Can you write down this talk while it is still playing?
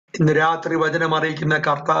ഇന്ന് രാത്രി വചനം അറിയിക്കുന്ന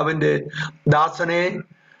കർത്താവിന്റെ ദാസനെ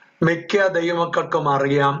മിക്ക ദൈവമക്കൾക്കും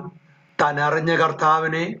അറിയാം. താൻ അറിഞ്ഞ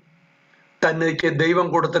കർത്താവിനെ തനിക്ക് ദൈവം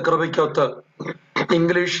കൊടുത്ത കൃപയ്ക്കൊത്ത്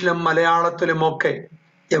ഇംഗ്ലീഷിലും മലയാളത്തിലുമൊക്കെ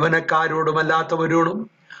യവനക്കാരോടും അല്ലാത്തവരോടും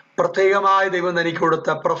പ്രത്യേകമായ ദൈവം തനിക്ക് കൊടുത്ത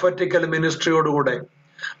പ്രൊഫറ്റിക്കൽ മിനിസ്ട്രിയോടുകൂടെ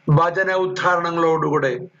വചന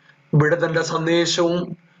ഉദ്ധാരണങ്ങളോടുകൂടെ വിടുതന്റെ സന്ദേശവും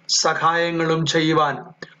സഹായങ്ങളും ചെയ്യുവാൻ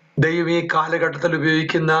ദൈവം ഈ കാലഘട്ടത്തിൽ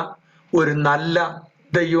ഉപയോഗിക്കുന്ന ഒരു നല്ല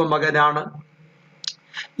ദൈവമകനാണ്.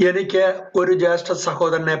 എനിക്ക് ഒരു ജ്യേഷ്ഠ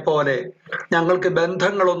സഹോദരനെ പോലെ ഞങ്ങൾക്ക്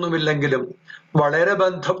ബന്ധങ്ങളൊന്നുമില്ലെങ്കിലും വളരെ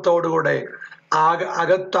ബന്ധത്തോടുകൂടെ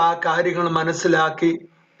അകത്ത് ആ കാര്യങ്ങൾ മനസ്സിലാക്കി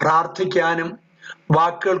പ്രാർത്ഥിക്കാനും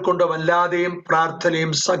വാക്കുകൾ കൊണ്ട് വല്ലാതെയും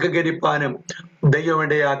പ്രാർത്ഥനയും സഹകരിപ്പാനും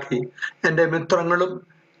ദൈവമിടയാക്കി. എൻ്റെ മിത്രങ്ങളും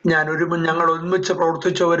ഞങ്ങൾ ഒരുമിച്ച്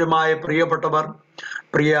പ്രവർത്തിച്ചവരുമായ പ്രിയപ്പെട്ടവർ,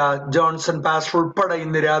 പ്രിയ ജോൺസൺ പാസ്റ്റർ ഉൾപ്പെടെ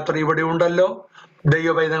ഇന്ന് രാത്രി ഇവിടെ ഉണ്ടല്ലോ.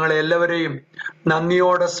 ദൈവവൈദ്യങ്ങളെ എല്ലാവരെയും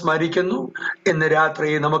നന്ദിയോടെ സ്മരിക്കുന്നു. ഇന്ന് രാത്രി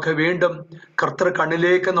നമുക്ക് വീണ്ടും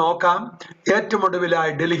കർത്തൃകണ്ണിലേക്ക് നോക്കാം. ഏറ്റവും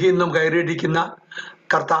ഒടുവിലായി ഡൽഹിയിൽ നിന്നും കയറിയിരിക്കുന്ന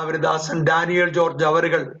കർത്താവിന്റെ ദാസൻ ഡാനിയൽ ജോർജ്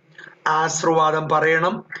അവറുകൾ ആശീർവാദം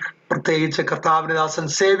പറയണം. പ്രത്യേകിച്ച് കർത്താവിന്റെ ദാസൻ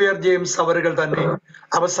സേവിയർ ജെയിംസ് അവറുകൾ തന്നെ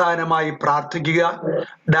അവസാനമായി പ്രാർത്ഥിക്കുക.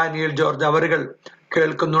 ഡാനിയൽ ജോർജ് അവറുകൾ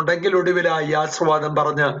കേൾക്കുന്നുണ്ടെങ്കിൽ ഒടുവിലായി ആശീർവാദം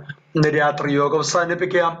പറഞ്ഞ് ഇന്ന് രാത്രി യോഗം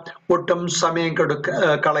അവസാനിപ്പിക്കാം. ഒട്ടും സമയം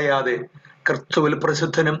കളയാതെ ക്രിസ്തുവിൽ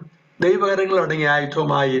പ്രസിദ്ധനും ദൈവകരങ്ങൾ അടങ്ങിയ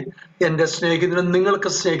ആയുധവുമായി എൻ്റെ സ്നേഹിതനും നിങ്ങൾക്ക്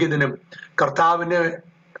സ്നേഹിതനും കർത്താവിന്റെ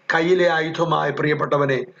കയ്യിലെ ആയുധമായ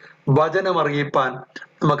പ്രിയപ്പെട്ടവനെ വചനം അറിയിപ്പാൻ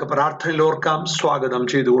നമുക്ക് പ്രാർത്ഥനയിൽ ഓർക്കാം. സ്വാഗതം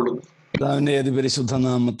ചെയ്തുകൊള്ളുന്നു. കർത്താവിന്റെ അതിപരിശുദ്ധ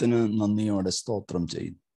നാമത്തിന് നന്ദിയോടെ സ്തോത്രം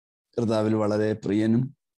ചെയ്യുന്നു. കർത്താവിൽ വളരെ പ്രിയനും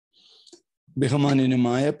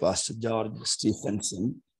ബഹുമാന്യനുമായ പാസ്റ്റർ ജോർജ് സ്റ്റീഫൻസൺ,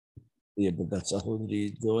 പ്രിയപ്പെട്ട സഹോദരി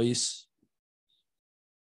ജോയ്സ്,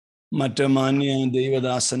 മറ്റ് മാന്യ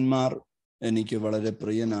ദൈവദാസന്മാർ, എനിക്ക് വളരെ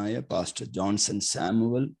പ്രിയനായ പാസ്റ്റർ ജോൺസൺ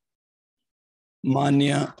സാമുവൽ,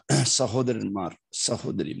 മാന്യ സഹോദരന്മാർ,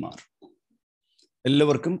 സഹോദരിമാർ,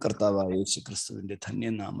 എല്ലാവർക്കും കർത്താവായ യേശു ക്രിസ്തുവിന്റെ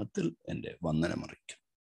ധന്യനാമത്തിൽ എൻ്റെ വന്ദനമറിയിക്കും.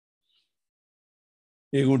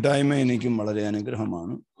 ഈ കൂട്ടായ്മ എനിക്കും വളരെ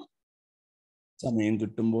അനുഗ്രഹമാണ്. സമയം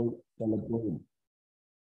കിട്ടുമ്പോൾ പലപ്പോഴും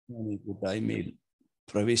ഞാൻ ഈ കൂട്ടായ്മയിൽ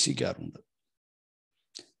പ്രവേശിക്കാറുണ്ട്.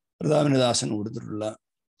 കർത്താവിന്റെ ദാസൻ കൊടുത്തിട്ടുള്ള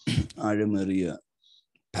ആഴമേറിയ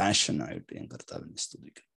പാഷനായിട്ട് ഞാൻ കർത്താവിനെ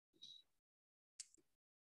സ്തുതിക്കുന്നു.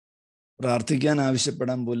 പ്രാർത്ഥിക്കാൻ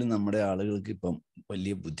ആവശ്യപ്പെടാൻ പോലും നമ്മുടെ ആളുകൾക്ക് ഇപ്പം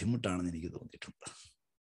വലിയ ബുദ്ധിമുട്ടാണെന്ന് എനിക്ക് തോന്നിയിട്ടുണ്ട്.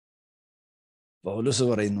 പൗലോസ്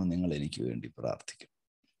പറയുന്നു, നിങ്ങൾ എനിക്ക് വേണ്ടി പ്രാർത്ഥിക്കും.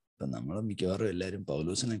 ഇപ്പം നമ്മൾ മിക്കവാറും എല്ലാവരും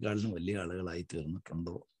പൗലോസിനെക്കാളിലും വലിയ ആളുകളായി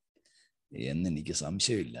തീർന്നിട്ടുണ്ടോ എന്നെനിക്ക്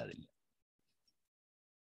സംശയമില്ലാതില്ല.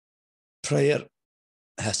 Prayer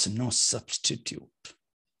has no substitute.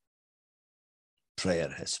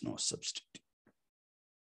 Prayer has no substitute.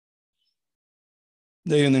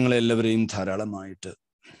 ദൈവം നിങ്ങളെല്ലാവരെയും ധാരാളമായിട്ട്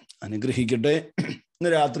അനുഗ്രഹിക്കട്ടെ. ഇന്ന്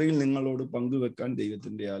രാത്രിയിൽ നിങ്ങളോട് പങ്കുവെക്കാൻ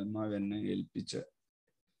ദൈവത്തിൻ്റെ ആത്മാവ് എന്നെ ഏൽപ്പിച്ച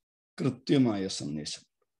കൃത്യമായ സന്ദേശം.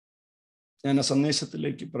 ഞാൻ ആ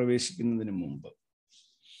സന്ദേശത്തിലേക്ക് പ്രവേശിക്കുന്നതിന് മുമ്പ്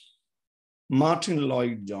മാർട്ടിൻ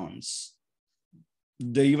ലോയ്ഡ് ജോൺസ്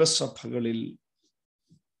ദൈവസഭകളിൽ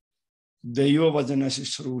ദൈവവചന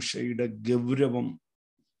ശുശ്രൂഷയുടെ ഗൗരവം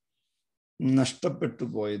നഷ്ടപ്പെട്ടു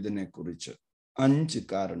പോയതിനെ കുറിച്ച് 5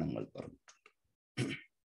 കാരണങ്ങൾ പറഞ്ഞിട്ടുണ്ട്.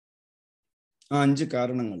 ആ 5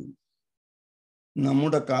 കാരണങ്ങൾ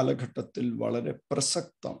നമ്മുടെ കാലഘട്ടത്തിൽ വളരെ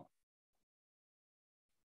പ്രസക്തമാണ്.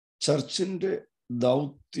 ചർച്ചിന്റെ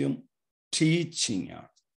ദൗത്യം ടീച്ചിങ്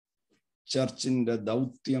ആണ്. ചർച്ചിന്റെ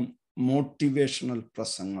ദൗത്യം മോട്ടിവേഷണൽ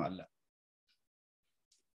പ്രസംഗമല്ല.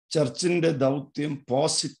 ചർച്ചിന്റെ ദൗത്യം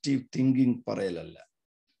പോസിറ്റീവ് തിങ്കിങ് പറയലല്ല.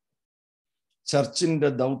 ചർച്ചിന്റെ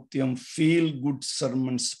ദൗത്യം feel good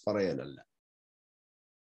sermons പറയലല്ല.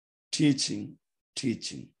 Teaching,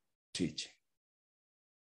 teaching, teaching.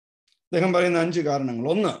 അദ്ദേഹം പറയുന്ന 5 കാരണങ്ങൾ.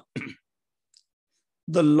 1,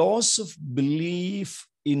 the loss of belief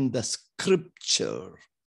in the scripture,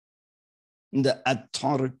 in the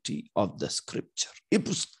authority of the scripture. ഈ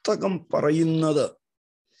പുസ്തകം പറയുന്നത്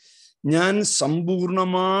ഞാൻ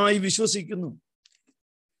സമ്പൂർണമായി വിശ്വസിക്കുന്നു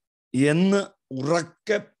എന്ന്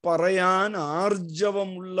ഉറക്കെ പറയാൻ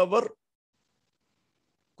ആർജവമുള്ളവർ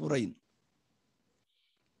കുറയുന്നു.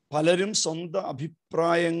 പലരും സ്വന്തം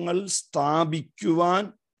അഭിപ്രായങ്ങൾ സ്ഥാപിക്കുവാൻ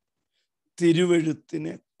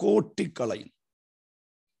തിരുവെഴുത്തിനെ കോട്ടിക്കളയുന്നു.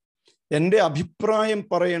 എൻ്റെ അഭിപ്രായം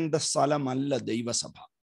പറയേണ്ട സ്ഥലമല്ല ദൈവസഭ.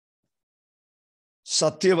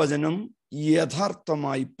 സത്യവചനം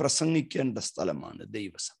യഥാർത്ഥമായി പ്രസംഗിക്കേണ്ട സ്ഥലമാണ്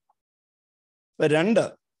ദൈവസഭ. 2,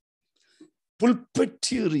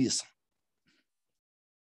 പുൾപിറ്റീറിയസം.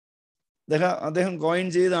 അദ്ദേഹം കോയിൻ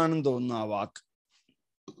ചെയ്താണെന്ന് തോന്നുന്നു ആ വാക്ക്.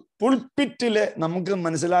 പുൾപിറ്റിലെ, നമുക്ക്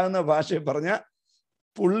മനസ്സിലാകുന്ന ഭാഷയിൽ പറഞ്ഞ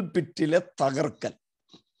പുൾപിറ്റിലെ തകർക്കൽ.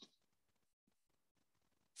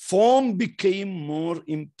 form became more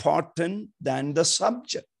important than the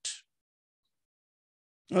subject.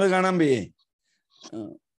 നിങ്ങൾ കാണാൻ പോയേ,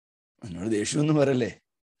 എന്നോട് ദേഷ്യമൊന്നും വരല്ലേ,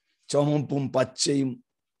 ചുമപ്പും പച്ചയും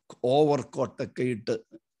ഓവർ കോട്ടൊക്കെ ഇട്ട്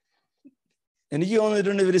എനിക്ക്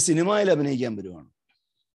തോന്നിയിട്ടുണ്ട് ഇവര് സിനിമയിൽ അഭിനയിക്കാൻ വരുവാണ്.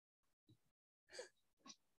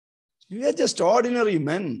 We are just ordinary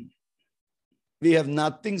men. We have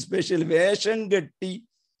nothing special. വേഷം കെട്ടി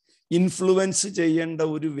ഇൻഫ്ലുവൻസ് ചെയ്യേണ്ട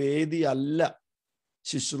ഒരു വേദി അല്ല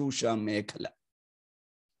ശുശ്രൂഷ മേഖല.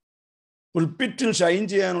 പുൽപിറ്റിൽ ഷൈൻ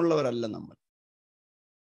ചെയ്യാനുള്ളവരല്ല നമ്മൾ.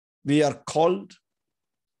 We are called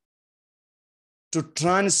to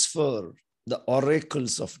transfer the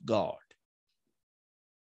oracles of God.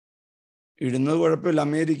 ഇടുന്നത് കുഴപ്പമില്ല.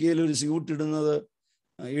 അമേരിക്കയിൽ ഒരു സ്യൂട്ട്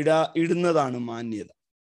ഇടുന്നതാണ് മാന്യത.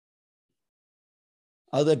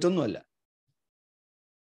 അത് തെറ്റൊന്നുമല്ല.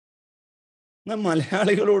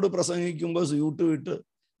 മലയാളികളോട് പ്രസംഗിക്കുമ്പോൾ സ്യൂട്ട് വിട്ട്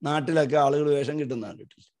നാട്ടിലൊക്കെ ആളുകൾ വേഷം കിട്ടുന്നതാണ്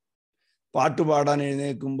കിട്ടില്ല. പാട്ട് പാടാൻ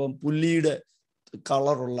എഴുന്നേൽക്കുമ്പം പുല്ലിയുടെ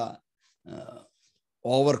കളറുള്ള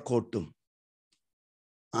ഓവർകോട്ടും.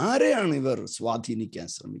 ആരെയാണ് ഇവർ സ്വാധീനിക്കാൻ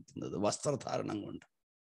ശ്രമിക്കുന്നത്? വസ്ത്രധാരണം കൊണ്ട്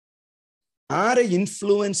ആരെ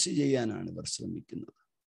ഇൻഫ്ലുവൻസ് ചെയ്യാനാണ് ഇവർ ശ്രമിക്കുന്നത്?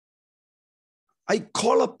 I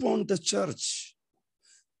call upon the church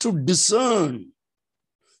to discern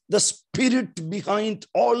the spirit behind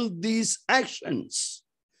all these actions,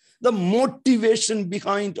 the motivation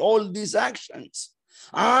behind all these actions.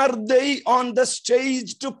 Are they on the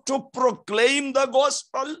stage to proclaim the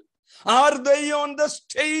gospel? Are they on the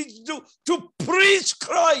stage to preach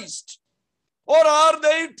Christ? Or are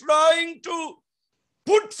they trying to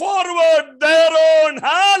put forward their own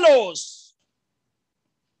halos?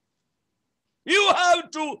 You have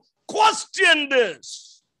to question this.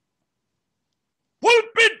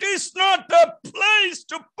 Pulpit is not a place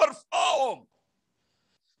to perform.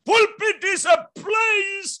 Pulpit is a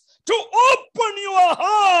place to open your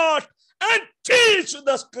heart and teach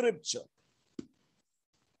the scripture.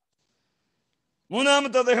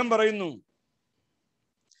 മൂന്നാമത്തെ അദ്ദേഹം പറയുന്നു,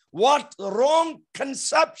 what wrong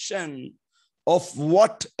conception of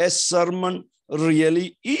what a sermon really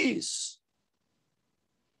is.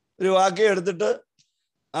 ഒരു വാക്യം എടുത്തിട്ട്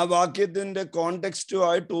ആ വാക്യത്തിന്റെ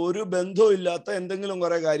കോണ്ടെക്സ്റ്റുമായിട്ട് ഒരു ബന്ധവും ഇല്ലാത്ത എന്തെങ്കിലും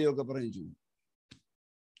കുറെ കാര്യമൊക്കെ പറഞ്ഞു,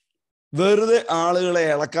 വെറുതെ ആളുകളെ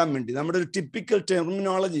ഇളക്കാൻ വേണ്ടി. നമ്മുടെ ഒരു ടിപ്പിക്കൽ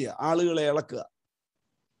ടെർമിനോളജിയാ ആളുകളെ ഇളക്കുക.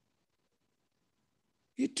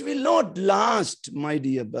 It will not last, my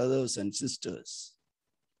dear brothers and sisters.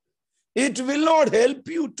 It will not help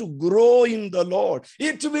you to grow in the Lord.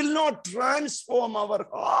 It will not transform our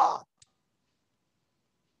heart.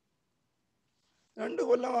 2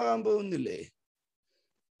 കൊല്ലമാകാൻ പോകുന്നില്ലേ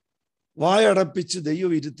വായടപ്പിച്ച്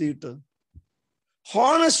ദൈവം ഇരുത്തിയിട്ട്?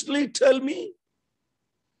 Honestly tell me,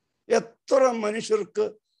 എത്ര മനുഷ്യർക്ക്,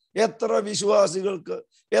 എത്ര വിശ്വാസികൾക്ക്,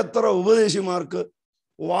 എത്ര ഉപദേശിമാർക്ക്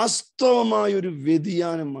വാസ്തവമായൊരു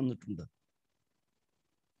വ്യതിയാനം വന്നിട്ടുണ്ട്?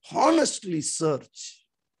 Honestly search.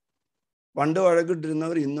 പണ്ട്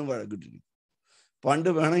വഴക്കിട്ടിരുന്നവർ ഇന്നും വഴക്കിട്ടിരിക്കും. പണ്ട്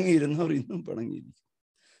പിണങ്ങിയിരുന്നവർ ഇന്നും പിണങ്ങിയിരിക്കും.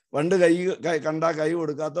 പണ്ട് കണ്ടാ കൈ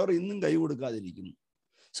കൊടുക്കാത്തവർ ഇന്നും കൈ കൊടുക്കാതിരിക്കുന്നു.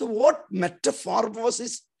 So what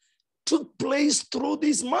metamorphosis took place through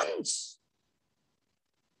these months?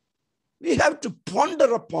 We have to ponder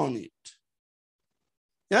upon it.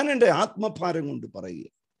 ഞാൻ എൻ്റെ ആത്മഭാരം കൊണ്ട് പറയുക,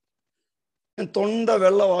 ഞാൻ തൊണ്ട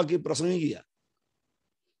വെള്ളമാക്കി പ്രസംഗിക്കുക.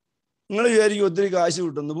 നിങ്ങൾ വിചാരിക്കും ഒത്തിരി കാശ്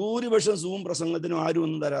കിട്ടുന്നു. ഭൂരിപക്ഷം സൂം പ്രസംഗത്തിനും ആരും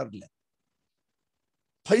ഒന്നും തരാറില്ല.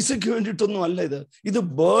 പൈസയ്ക്ക് വേണ്ടിയിട്ടൊന്നും അല്ല ഇത്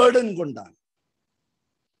ബേർഡൻ കൊണ്ടാണ്.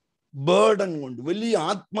 ബേർഡൻ കൊണ്ട്, വലിയ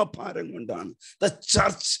ആത്മഭാരം കൊണ്ടാണ്. The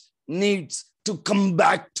church needs to come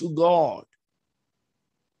back to God.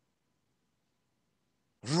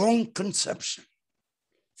 Wrong conception.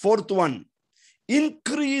 4th one,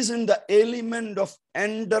 increase in the element of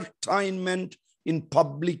entertainment in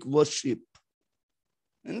public worship.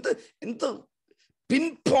 എന്ത് പിൻ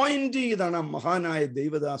പോയിന്റ് ചെയ്താണ് മഹാനായ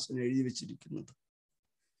ദൈവദാസൻ എഴുതി വെച്ചിരിക്കുന്നത്.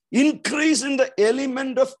 Increase in the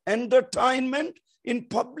element of entertainment in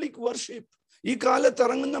public worship. ഈ കാലത്ത്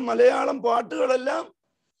ഇറങ്ങുന്ന Malayalam പാട്ടുകളെല്ലാം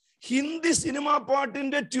Hindi cinema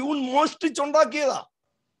പാട്ടിന്റെ tune മോഷ്ടിച്ചുണ്ടാക്കിയതാ.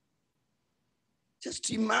 Just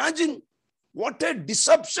imagine what a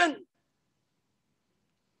deception.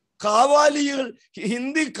 കാവാലികൾ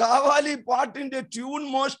Hindi Kavali പാട്ടിന്റെ ട്യൂൺ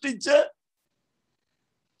മോഷ്ടിച്ച്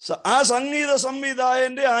ആ സംഗീത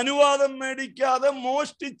സംവിധായകന്റെ അനുവാദം മേടിക്കാതെ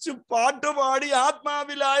മോഷ്ടിച്ച് പാട്ടുപാടി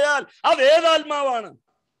ആത്മാവിലായാൽ അത് ഏതാത്മാവാണ്?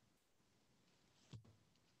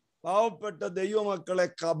 പാവപ്പെട്ട ദൈവമക്കളെ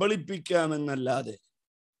കബളിപ്പിക്കാമെന്നല്ലാതെ.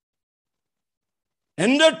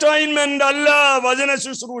 എന്റർടൈൻമെന്റ് അല്ല വചന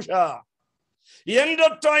ശുശ്രൂഷ,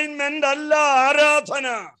 എന്റർടൈൻമെന്റ് അല്ല ആരാധന.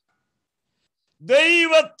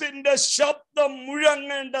 ദൈവത്തിന്റെ ശബ്ദം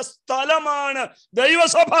മുഴങ്ങേണ്ട സ്ഥലമാണ്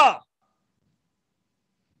ദൈവസഭ.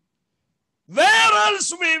 Where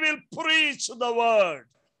else we will preach the word?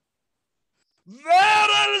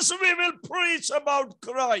 Where else we will preach about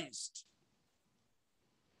Christ?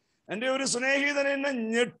 എൻ്റെ ഒരു സ്നേഹിതൻ എന്നെ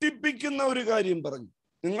ഞെട്ടിപ്പിക്കുന്ന ഒരു കാര്യം പറഞ്ഞു.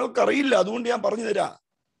 നിങ്ങൾക്കറിയില്ല, അതുകൊണ്ട് ഞാൻ പറഞ്ഞു തരാം.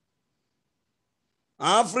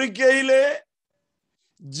 ആഫ്രിക്കയിലെ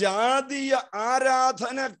ജാതീയ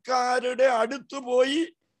ആരാധനക്കാരുടെ അടുത്ത് പോയി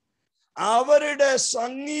അവരുടെ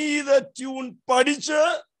സംഗീത ട്യൂൺ പഠിച്ച്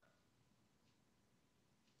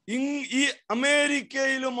ഈ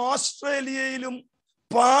അമേരിക്കയിലും ഓസ്ട്രേലിയയിലും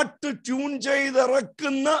പാട്ട് ട്യൂൺ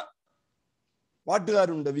ചെയ്തിറക്കുന്ന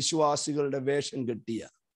പാട്ടുകാരുണ്ട്, വിശ്വാസികളുടെ വേഷം കെട്ടിയ.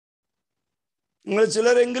 നിങ്ങൾ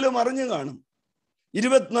ചിലരെങ്കിലും അറിഞ്ഞു കാണും.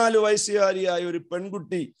 24 വയസ്സുകാരിയായ ഒരു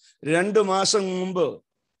പെൺകുട്ടി 2 മാസം മുമ്പ്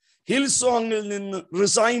ഹിൽ സോങ്ങിൽ നിന്ന്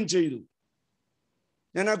റിസൈൻ ചെയ്തു.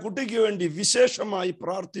 ഞാൻ ആ കുട്ടിക്ക് വേണ്ടി വിശേഷമായി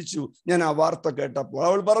പ്രാർത്ഥിച്ചു. ഞാൻ ആ വാർത്ത കേട്ടപ്പോൾ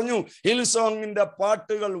അവൾ പറഞ്ഞു, ഹിൽ സോങ്ങിന്റെ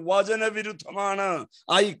പാട്ടുകൾ വചനവിരുദ്ധമാണ്.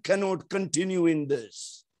 I cannot continue in this.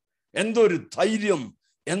 എന്തൊരു ധൈര്യം,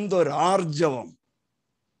 എന്തൊരു ആർജവം.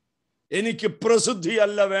 എനിക്ക്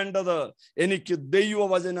പ്രസിദ്ധിയല്ല വേണ്ടത്, എനിക്ക്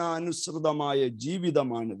ദൈവവചനാനുസൃതമായ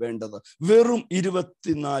ജീവിതമാണ് വേണ്ടത്. വെറും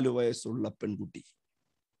 24 വയസ്സുള്ള പെൺകുട്ടി.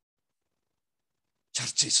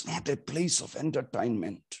 Church is not a place of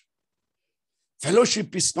entertainment.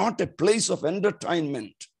 Fellowship is not a place of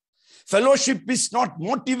entertainment. Fellowship is not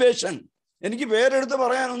motivation. എനിക്ക് പേരെടുത്ത്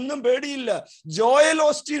പറയാൻ ഒന്നും പേടിയില്ല. Joel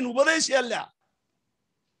Osteen ഉപദേശിയല്ല.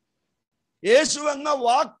 യേശു എന്ന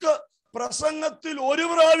വാക്ക് പ്രസംഗത്തിൽ ഒരു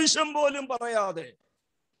പ്രാവശ്യം പോലും പറയാതെ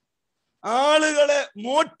ആളുകളെ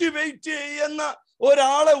മോട്ടിവേറ്റ് ചെയ്യുന്ന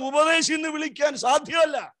ഒരാളെ ഉപദേശി എന്ന് വിളിക്കാൻ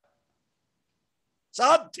സാധ്യമല്ല.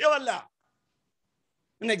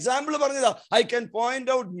 An example പറഞ്ഞതാ. I can point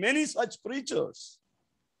out many such preachers.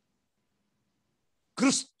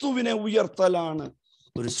 ക്രിസ്തുവിനെ ഉയർത്തലാണ്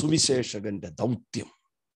ഒരു സുവിശേഷകന്റെ ദൗത്യം.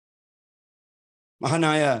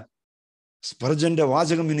 മഹാനായ സ്പർജന്റെ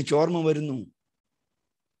വാചകം എനിക്ക് ഓർമ്മ വരുന്നു.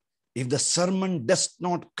 If the sermon does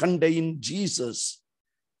not contain Jesus,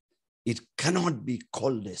 it cannot be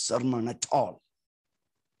called a sermon at all.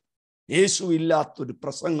 യേശു ഇല്ലാത്തൊരു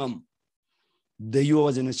പ്രസംഗം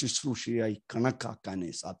ദൈവവചന ശുശ്രൂഷയായി കണക്കാക്കാനേ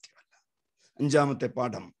സാധ്യമല്ല. 5ാമത്തെ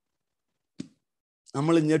പാഠം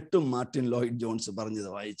നമ്മൾ ഞെട്ടും. മാർട്ടിൻ ലോയിഡ് ജോൺസ് പറഞ്ഞത്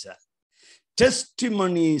വായിച്ചാൽ,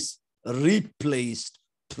 ടെസ്റ്റിമണീസ് റീപ്ലേസ്ഡ്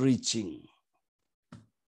പ്രീച്ചിങ്.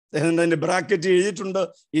 അതിന്റെ ബ്രാക്കറ്റ് എഴുതിയിട്ടുണ്ട്,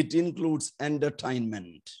 ഇറ്റ് ഇൻക്ലൂഡ്സ്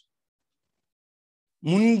എന്റർടൈൻമെന്റ്.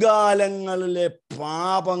 മുൻകാലങ്ങളിലെ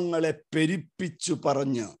പാപങ്ങളെ പെരുപ്പിച്ചു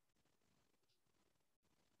പറഞ്ഞ്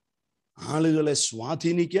ആളുകളെ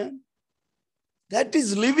സ്വാധീനിക്കാൻ, that is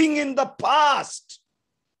living in the past.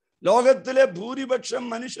 ലോകത്തിലെ ഭൂരിപക്ഷം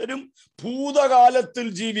മനുഷ്യരും ഭൂതകാലത്തിൽ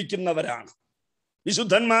ജീവിക്കുന്നവരാണ്.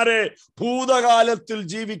 വിശുദ്ധന്മാരെ, ഭൂതകാലത്തിൽ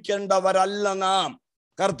ജീവിക്കേണ്ടവരല്ല നാം.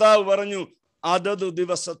 കർത്താവ് പറഞ്ഞു, അതത്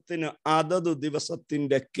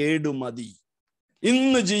ദിവസത്തിന്റെ കേടുമതി.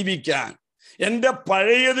 ഇന്ന് ജീവിക്കാൻ എൻ്റെ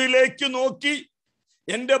പഴയതിലേക്ക് നോക്കി,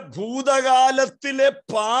 എൻ്റെ ഭൂതകാലത്തിലെ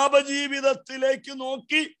പാപജീവിതത്തിലേക്ക്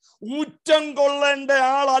നോക്കി ഊറ്റം കൊള്ളേണ്ട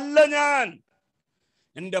ആളല്ല ഞാൻ.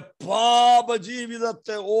 എൻ്റെ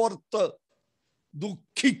പാപജീവിതത്തെ ഓർത്ത്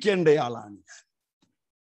ദുഃഖിക്കേണ്ടയാളാണ് ഞാൻ.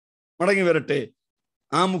 മടങ്ങി വരട്ടെ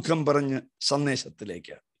ആമുഖം പറഞ്ഞ്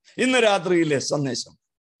സന്ദേശത്തിലേക്ക്. ഇന്ന് രാത്രിയിലെ സന്ദേശം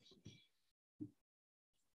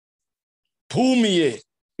ഭൂമിയെ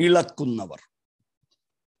ഇളക്കുന്നവർ.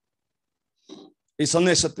 ഈ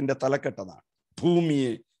സന്ദേശത്തിന്റെ തലക്കെട്ടതാണ്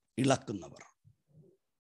ഭൂമിയെ ഇളക്കുന്നവർ.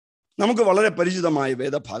 നമുക്ക് വളരെ പരിചിതമായ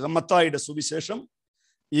വേദഭാഗം മത്തായിയുടെ സുവിശേഷം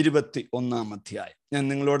 21-ാം അധ്യായം. ഞാൻ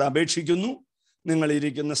നിങ്ങളോട് അപേക്ഷിക്കുന്നു, നിങ്ങൾ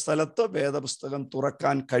ഇരിക്കുന്ന സ്ഥലത്ത് വേദപുസ്തകം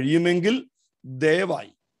തുറക്കാൻ കഴിയുമെങ്കിൽ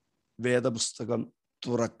ദയവായി വേദപുസ്തകം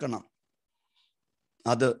തുറക്കണം.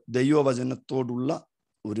 അത് ദൈവവചനത്തോടുള്ള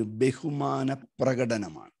ഒരു ബഹുമാന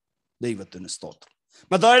പ്രകടനമാണ്. ദൈവത്തിന് സ്തോത്രം.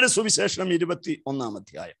 മത്തായിയുടെ സുവിശേഷം 21-ാം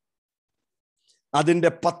അധ്യായം അതിന്റെ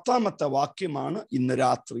 10ാമത്തെ വാക്യമാണ് ഇന്ന്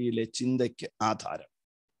രാത്രിയിലെ ചിന്തയ്ക്ക് ആധാരം.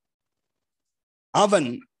 അവൻ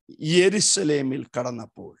യെരുശലേമിൽ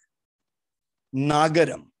കടന്നപ്പോൾ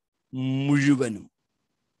നഗരം മുഴുവനും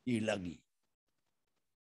ഇളകി.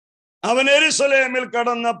 അവൻ യെരുശലേമിൽ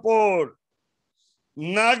കടന്നപ്പോൾ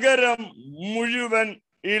നഗരം മുഴുവൻ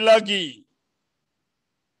ഇളകി.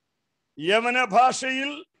 യവന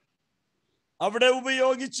ഭാഷയിൽ അവിടെ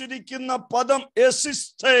ഉപയോഗിച്ചിരിക്കുന്ന പദം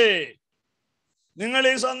എസിസ്തേ. നിങ്ങൾ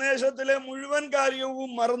ഈ സന്ദേശത്തിലെ മുഴുവൻ കാര്യവും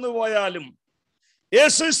മറന്നുപോയാലും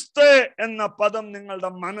എസിസ്തേ എന്ന പദം നിങ്ങളുടെ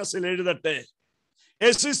മനസ്സിൽ എഴുതട്ടെ.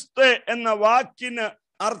 എസിസ്തേ എന്ന വാക്കിന്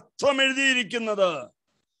അർത്ഥം എഴുതിയിരിക്കുന്നത്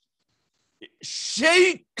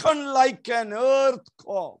shaken like an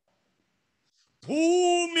earthquake,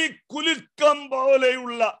 ഭൂമി കുലുക്കം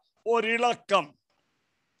പോലെയുള്ള ഒരിളക്കം.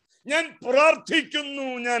 ഞാൻ പ്രാർത്ഥിക്കുന്നു,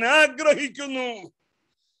 ഞാൻ ആഗ്രഹിക്കുന്നു,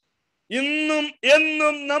 ഇന്നും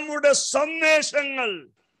എന്നും നമ്മുടെ സന്ദേശങ്ങൾ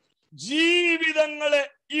ജീവിതങ്ങളെ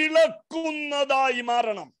ഇളക്കുന്നതായി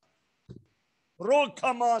മാറണം.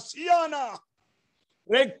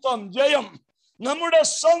 രക്തം ജയം. നമ്മുടെ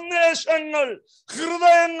സന്ദേശങ്ങൾ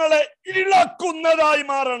ഹൃദയങ്ങളെ ഇളക്കുന്നതായി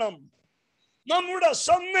മാറണം. നമ്മുടെ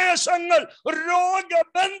സന്ദേശങ്ങൾ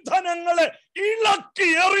രോഗബന്ധനങ്ങളെ ഇളക്കി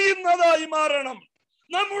എറിയുന്നതായി മാറണം.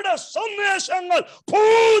 നമ്മുടെ സന്ദേശങ്ങൾ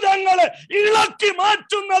ഭൂതങ്ങളെ ഇളക്കി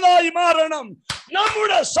മാറ്റുന്നതായി മാറണം.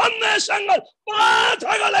 നമ്മുടെ സന്ദേശങ്ങൾ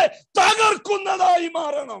ബാധകളെ തകർക്കുന്നതായി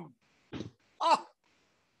മാറണം.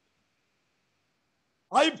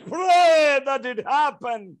 I pray that it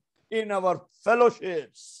happen in our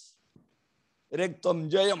fellowships. രക്തം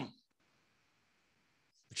ജയം.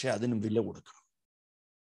 പക്ഷെ അതിന് വില കൊടുക്കണം.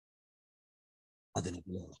 അതിന്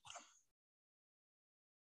വില കൊടുക്കണം.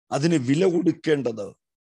 അതിന് വില കൊടുക്കേണ്ടത്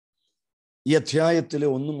ഈ അധ്യായത്തിലെ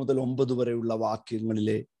 1 മുതൽ 9 വരെയുള്ള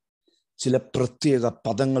വാക്യങ്ങളിലെ ചില പ്രത്യേക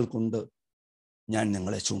പദങ്ങൾ കൊണ്ട് ഞാൻ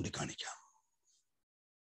നിങ്ങളെ ചൂണ്ടിക്കാണിക്കാം.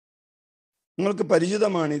 നിങ്ങൾക്ക്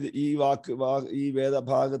പരിചിതമാണ് ഈ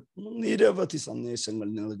വേദഭാഗത്ത് നിരവധി സന്ദേശങ്ങൾ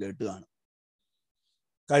നിങ്ങൾ കേട്ട് കാണും.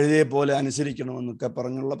 കഴുതയെ പോലെ അനുസരിക്കണമെന്നൊക്കെ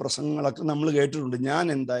പറഞ്ഞുള്ള പ്രസംഗങ്ങളൊക്കെ നമ്മൾ കേട്ടിട്ടുണ്ട്. ഞാൻ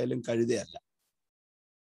എന്തായാലും കഴുതയല്ല,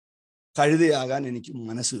 കഴുതയാകാൻ എനിക്ക്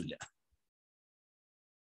മനസ്സുമില്ല.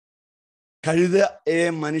 കഴുതയെ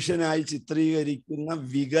മനുഷ്യനായി ചിത്രീകരിക്കുന്ന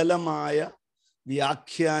വികലമായ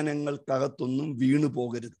വ്യാഖ്യാനങ്ങൾക്കകത്തൊന്നും വീണു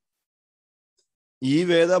പോകരുത്. ഈ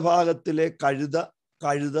വേദഭാഗത്തിലെ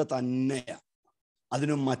കഴുത തന്നെയാണ്.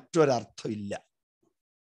 അതിന് മറ്റൊരർത്ഥമില്ല,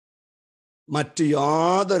 മറ്റു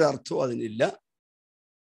യാതൊരർത്ഥവും അതിനില്ല.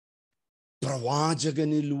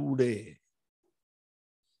 പ്രവാചകനിലൂടെ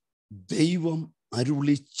ദൈവം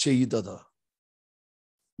അരുളി ചെയ്തത്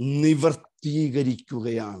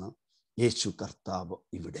നിവർത്തീകരിക്കുകയാണ് യേശു കർത്താവ്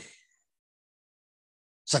ഇവിടെ.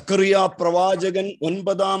 സക്കറിയ പ്രവാചകൻ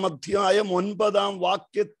 9-ാം അധ്യായം 9-ാം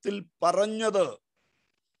വാക്യത്തിൽ പറഞ്ഞത്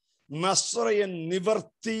നസ്രയൻ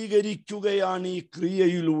നിവർത്തീകരിക്കുകയാണ് ഈ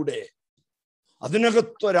ക്രിയയിലൂടെ.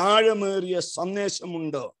 അതിനകത്തൊരാഴമേറിയ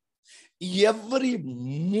സന്ദേശമുണ്ട്. Every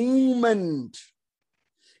movement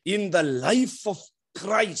in the life of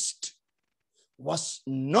Christ was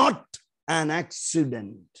not an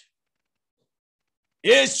accident.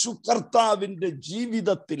 യേശു കർത്താവിന്റെ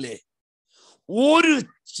ജീവിതത്തിലെ ഒരു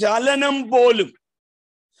ചലനം പോലും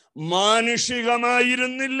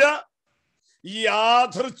മാനുഷികമായിരുന്നില്ല,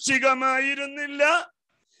 യാദൃച്ഛികമായിരുന്നില്ല,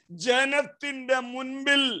 ജനത്തിന്റെ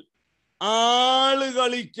മുൻപിൽ ആള്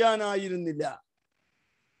കളിക്കാനായിരുന്നില്ല.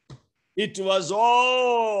 It was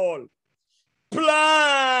all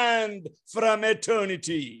planned from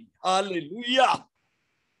eternity. Hallelujah.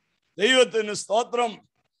 ദൈവത്തിന് സ്തോത്രം.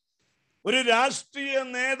 ഒരു രാഷ്ട്രീയ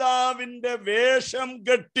നേതാവിന്റെ വേഷം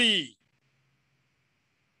കെട്ടി,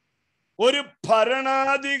 ഒരു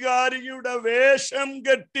ഭരണാധികാരിയുടെ വേഷം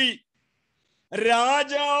കെട്ടി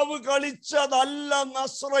രാജാവ് കളിച്ചതല്ല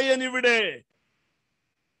നസ്രയൻ ഇവിടെ.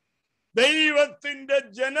 ദൈവത്തിന്റെ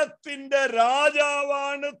ജനത്തിന്റെ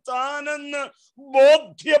രാജാവാണ് താനെന്ന്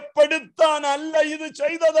ബോധ്യപ്പെടുത്താനല്ല ഇത്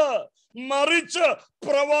ചെയ്തത്. മറിച്ച്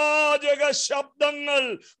പ്രവാചക ശബ്ദങ്ങൾ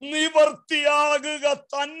നിവർത്തിയാകുക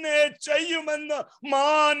തന്നെ ചെയ്യുമെന്ന്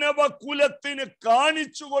മാനവ കുലത്തിന്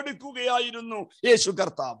കാണിച്ചു കൊടുക്കുകയായിരുന്നു യേശു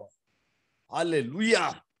കർത്താവ്. ഹല്ലേലൂയ.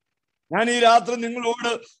 ഞാൻ ഈ രാത്രി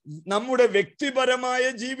നിങ്ങളോട് നമ്മുടെ വ്യക്തിപരമായ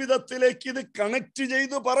ജീവിതത്തിലേക്ക് ഇത് കണക്ട്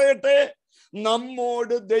ചെയ്ത് പറയട്ടെ.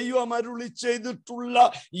 നമ്മോട് ദൈവം അരുളി ചെയ്തിട്ടുള്ള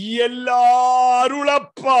എല്ലാ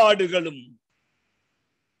അരുളപ്പാടുകളും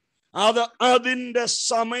അതിന്റെ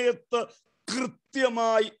സമയത്ത്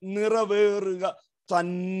കൃത്യമായി നിറവേറുക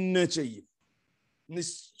തന്നെ ചെയ്യും,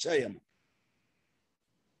 നിശ്ചയം.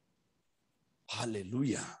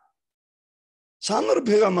 ഹല്ലേലൂയ.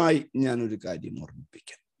 സാന്ദർഭികമായി ഞാനൊരു കാര്യം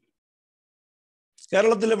ഓർമ്മിപ്പിക്കാം.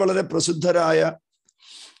 കേരളത്തിലെ വളരെ പ്രസിദ്ധരായ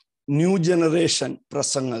ന്യൂ ജനറേഷൻ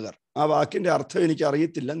പ്രസംഗകർ, ആ വാക്കിന്റെ അർത്ഥം എനിക്ക്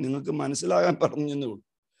അറിയത്തില്ല, നിങ്ങൾക്ക് മനസ്സിലാകാൻ പറഞ്ഞെന്നേ ഉള്ളൂ.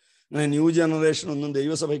 ന്യൂ ജനറേഷൻ ഒന്നും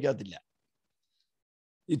ദൈവസഭയ്ക്കകത്തില്ല.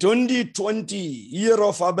 2020 year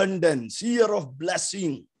of abundance, year of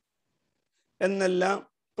blessing എന്നെല്ലാം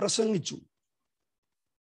പ്രസംഗിച്ചു.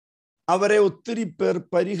 അവരെ ഒത്തിരി പേർ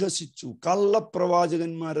പരിഹസിച്ചു,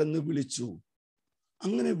 കള്ളപ്രവാചകന്മാരെന്ന് വിളിച്ചു.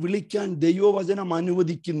 അങ്ങനെ വിളിക്കാൻ ദൈവവചനം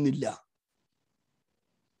അനുവദിക്കുന്നില്ല.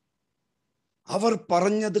 അവർ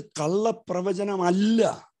പറഞ്ഞത് കള്ളപ്രവചനമല്ല.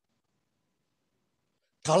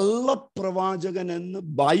 കള്ളപ്രവാചകൻ എന്ന്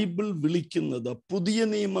ബൈബിൾ വിളിക്കുന്നത്, പുതിയ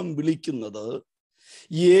നിയമം വിളിക്കുന്നത്,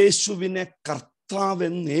 യേശുവിനെ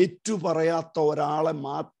കർത്താവെന്ന് ഏറ്റുപറയാത്ത ഒരാളെ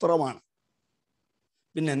മാത്രമാണ്.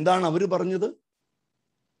 പിന്നെ എന്താണ് അവർ പറഞ്ഞത്?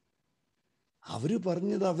 അവര്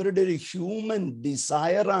പറഞ്ഞത് അവരുടെ ഒരു ഹ്യൂമൻ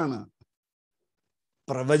ഡിസയറാണ്.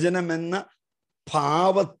 പ്രവചനം എന്ന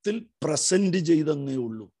ഭാവത്തിൽ പ്രസന്റ് ചെയ്തെന്നേ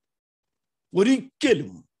ഉള്ളൂ.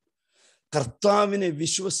 ഒരിക്കലും കർത്താവിനെ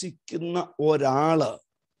വിശ്വസിക്കുന്ന ഒരാള്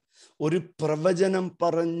ഒരു പ്രവചനം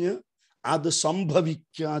പറഞ്ഞ് അത്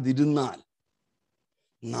സംഭവിക്കാതിരുന്നാൽ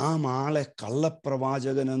നാം ആളെ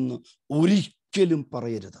കള്ളപ്രവാചകനെന്ന് ഒരിക്കലും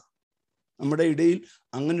പറയരുത്. നമ്മുടെ ഇടയിൽ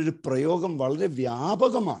അങ്ങനൊരു പ്രയോഗം വളരെ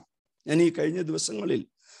വ്യാപകമാണ്. ഞാൻ ഈ കഴിഞ്ഞ ദിവസങ്ങളിൽ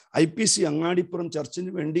IPC അങ്ങാടിപ്പുറം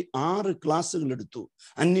ചർച്ചിന് വേണ്ടി 6 ക്ലാസ്സുകൾ എടുത്തു.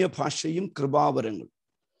 അന്യഭാഷയും കൃപാവരങ്ങൾ.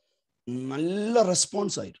 നല്ല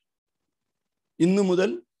റെസ്പോൺസ് ആയിരുന്നു. ഇന്നു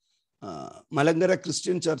മുതൽ മലങ്കര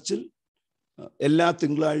ക്രിസ്ത്യൻ ചർച്ചിൽ എല്ലാ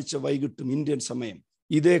തിങ്കളാഴ്ച വൈകിട്ടും ഇന്ത്യൻ സമയം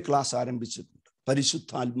ഇതേ ക്ലാസ് ആരംഭിച്ചിട്ടുണ്ട്.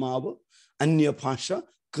 പരിശുദ്ധാത്മാവ്, അന്യഭാഷ,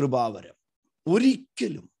 കൃപാവരം.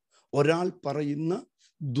 ഒരിക്കലും ഒരാൾ പറയുന്ന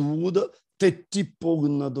ദൂത്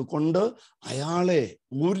തെറ്റിപ്പോകുന്നത് കൊണ്ട് അയാളെ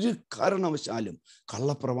ഒരു കാരണവശാലും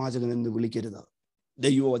കള്ളപ്രവാചകൻ എന്ന് വിളിക്കരുത്.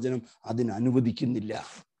 ദൈവവചനം അതിന് അനുവദിക്കുന്നില്ല.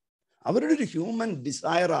 അവരുടെ ഒരു ഹ്യൂമൻ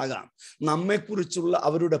ഡിസയർ ആകാം, നമ്മെക്കുറിച്ചുള്ള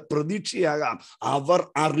അവരുടെ പ്രതീക്ഷയാകാം അവർ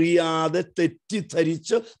അറിയാതെ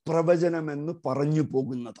തെറ്റിദ്ധരിച്ച് പ്രവചനമെന്ന് പറഞ്ഞു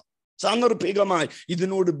പോകുന്നത്. സാന്ദർഭികമായി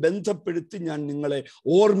ഇതിനോട് ബന്ധപ്പെടുത്തി ഞാൻ നിങ്ങളെ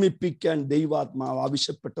ഓർമ്മിപ്പിക്കാൻ ദൈവാത്മാവ്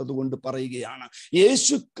ആവശ്യപ്പെട്ടത് കൊണ്ട് പറയുകയാണ്.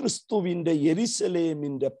 യേശുക്രിസ്തുവിന്റെ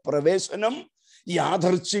യെരുശലേമിന്റെ പ്രവേശനം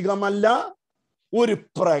യാദർച്ഛികമല്ല, ഒരു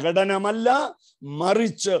പ്രകടനമല്ല,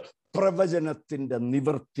 മറിച്ച് പ്രവചനത്തിന്റെ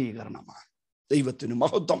നിവർത്തീകരണമാണ്. ദൈവത്തിന്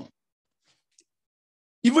മഹത്വം.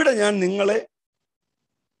 ഇവിടെ ഞാൻ നിങ്ങളെ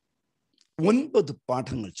 9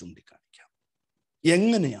 പാഠങ്ങൾ ചൂണ്ടിക്കാണിക്കാം.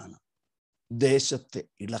 എങ്ങനെയാണ് ദേശത്തെ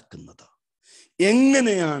ഇളക്കുന്നത്,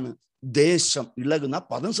 എങ്ങനെയാണ് ദേശം ഇളകുന്ന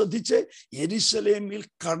പദം ശ്രദ്ധിച്ച്. യെരുശലേമിൽ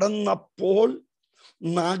കടന്നപ്പോൾ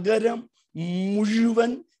നഗരം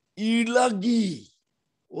മുഴുവൻ ഇളകി.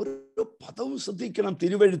 ഓരോ പദവും ശ്രദ്ധിക്കണം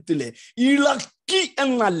തിരുവെഴുത്തിലെ. ഇളക്കി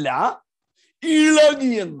എന്നല്ല,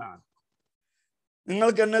 ഇളകി എന്നാണ്.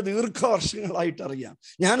 നിങ്ങൾക്ക് എന്നെ ദീർഘവർഷങ്ങളായിട്ട് അറിയാം.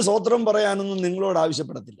 ഞാൻ സ്തോത്രം പറയാനൊന്നും നിങ്ങളോട്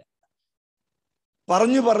ആവശ്യപ്പെടത്തില്ല.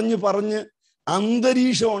 പറഞ്ഞ്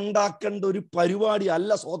അന്തരീക്ഷം ഉണ്ടാക്കേണ്ട ഒരു പരിപാടി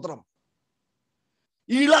അല്ല സ്തോത്രം.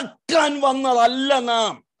 ഇളക്കാൻ വന്നതല്ല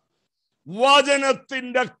നാം.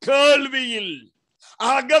 വചനത്തിന്റെ കേൾവിയിൽ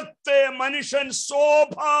അകത്തെ മനുഷ്യൻ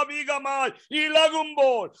സ്വാഭാവികമായി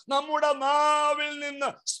ഇളകുമ്പോൾ നമ്മുടെ നാവിൽ നിന്ന്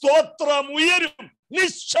സ്തോത്രം ഉയരും,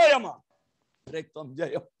 നിശ്ചയമാണ്. രക്തം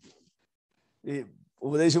ജയം. ഈ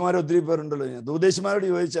ഉപദേശിമാർ ഒത്തിരി പേരുണ്ടല്ലോ. ഞാൻ ഉപദേശിമാരോട്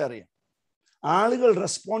ചോദിച്ചാൽ അറിയാം, ആളുകൾ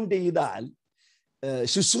റെസ്പോണ്ട് ചെയ്താൽ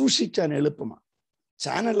ശുശ്രൂഷിക്കാൻ എളുപ്പമാണ്,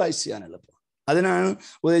 ചാനലൈസ് ചെയ്യാൻ എളുപ്പമാണ്. അതിനാണ്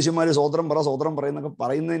ഉപദേശിമാർ സ്വോത്രം പറയുന്നൊക്കെ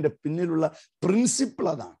പറയുന്നതിന്റെ പിന്നിലുള്ള പ്രിൻസിപ്പിൾ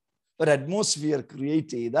അതാണ്. ഒരു അറ്റ്മോസ്ഫിയർ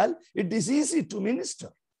ക്രിയേറ്റ് ചെയ്താൽ it is easy to minister.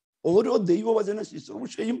 ഓരോ ദൈവവചന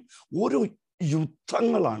ശുശ്രൂഷയും ഓരോ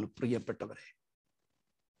യുദ്ധങ്ങളാണ് പ്രിയപ്പെട്ടവരെ.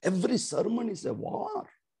 Every sermon is a war.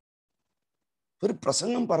 ഒരു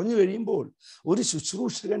പ്രസംഗം പറഞ്ഞു കഴിയുമ്പോൾ ഒരു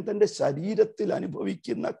ശുശ്രൂഷകൻ തന്റെ ശരീരത്തിൽ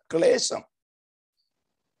അനുഭവിക്കുന്ന ക്ലേശം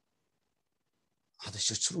അത്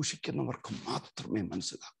ശുശ്രൂഷിക്കുന്നവർക്ക് മാത്രമേ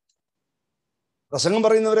മനസ്സിലാക്കൂ. പ്രസംഗം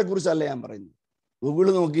പറയുന്നവരെ കുറിച്ചല്ല ഞാൻ പറയുന്നത്.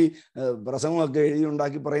 ഗൂഗിള് നോക്കി പ്രസംഗമൊക്കെ എഴുതി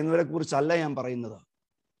ഉണ്ടാക്കി പറയുന്നവരെ കുറിച്ചല്ല ഞാൻ പറയുന്നത്.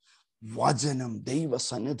 വചനം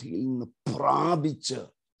ദൈവസന്നിധിയിൽ നിന്ന് പ്രാപിച്ച്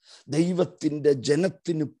ദൈവത്തിന്റെ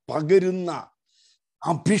ജനത്തിന് പകരുന്ന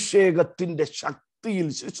അഭിഷേകത്തിന്റെ ശക്തിയിൽ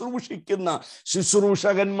ശുശ്രൂഷിക്കുന്ന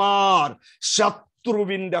ശുശ്രൂഷകന്മാർ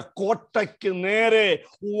ശത്രുവിന്റെ കോട്ടയ്ക്ക് നേരെ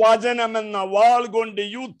വചനമെന്ന വാൾ കൊണ്ട്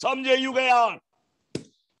യുദ്ധം ചെയ്യുകയാണ്.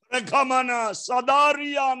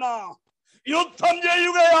 യുദ്ധം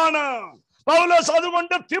ചെയ്യുകയാണ്. പൗലോസ്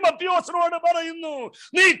അതുകൊണ്ട് തിമോത്തിയോസിനോട് പറയുന്നു,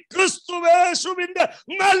 നീ ക്രിസ്തുയേശുവിന്റെ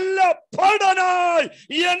നല്ല ഭടനായി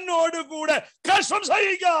എന്നോട് കൂടെ കഷ്ടം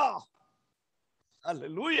സഹിക്ക.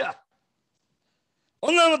 ഹല്ലേലൂയ.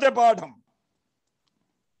 ഒന്നാമത്തെ പാഠം,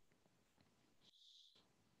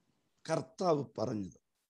 കർത്താവ് പറഞ്ഞത്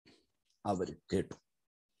അവർ കേട്ടു.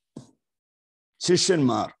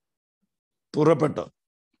 ശിഷ്യന്മാർ പുറപ്പെട്ടു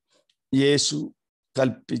യേശു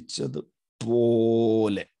കൽപ്പിച്ചത്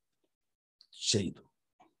പോലെ ചെയ്തു.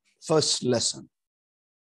 First lesson,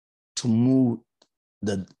 to move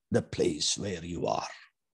the place where you are,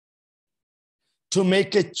 to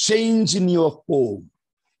make a change in your home,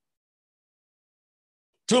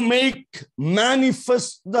 to make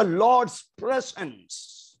manifest the Lord's presence.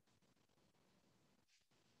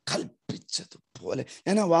 കൽപ്പിച്ചതുപോലെ.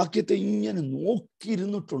 ഞാൻ ആ വാക്യത്തെ ഇങ്ങനെ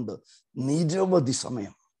നോക്കിയിരുന്നിട്ടുണ്ട് നിരവധി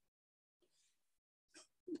സമയം.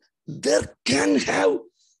 There can have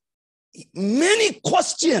many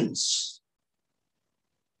questions.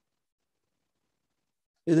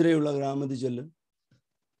 എതിരെയുള്ള ഗ്രാമത്തിൽ ചെല്ലും,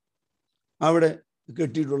 അവിടെ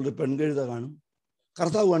കെട്ടിയിട്ടുള്ളൊരു പെൺകഴുത കാണും.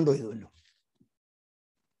 കർത്താവ് കണ്ടോ ഇതുമല്ലോ?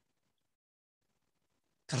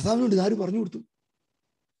 കർത്താവിനോട് ഇതാര് പറഞ്ഞു കൊടുത്തു?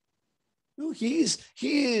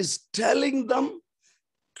 He is telling them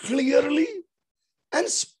clearly and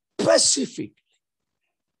specifically.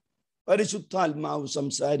 പരിശുദ്ധാത്മാവ്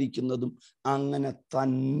സംസാരിക്കുന്നതും അങ്ങനെ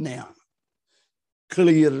തന്നെയാണ്.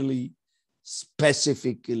 Clearly,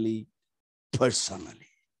 specifically,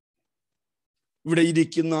 personally. ഇവിടെ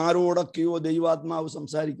ഇരിക്കുന്ന ആരോടൊക്കെയോ ദൈവാത്മാവ്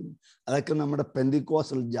സംസാരിക്കുന്നു. അതൊക്കെ നമ്മുടെ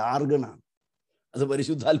പെന്തിക്കോസ്റ്റൽ ജാർഗണാണ്. അത്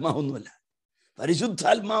പരിശുദ്ധാത്മാവൊന്നുമല്ല.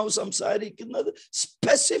 പരിശുദ്ധാത്മാവ് സംസാരിക്കുന്നത്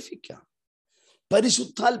സ്പെസിഫിക്കാണ്.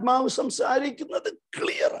 പരിശുദ്ധാത്മാവ് സംസാരിക്കുന്നത്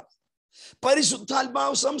ക്ലിയറാണ്.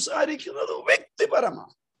 പരിശുദ്ധാത്മാവ് സംസാരിക്കുന്നത്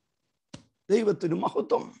വ്യക്തിപരമാണ്. ദൈവത്തിന്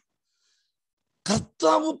മഹത്വം.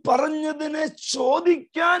 കർത്താവ് പറഞ്ഞതിനെ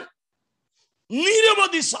ചോദിക്കാൻ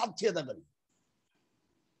നിരവധി സാധ്യതകൾ.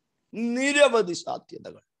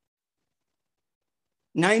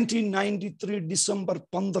 1993 ഡിസംബർ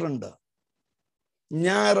 12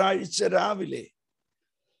 ഞായറാഴ്ച രാവിലെ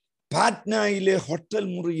പാറ്റ്നയിലെ ഹോട്ടൽ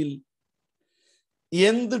മുറിയിൽ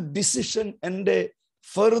എന്ത് ഡിസിഷൻ എൻ്റെ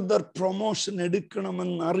ഫർദർ പ്രൊമോഷൻ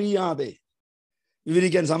എടുക്കണമെന്നറിയാതെ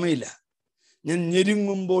വിവരിക്കാൻ സമയമില്ല. ഞാൻ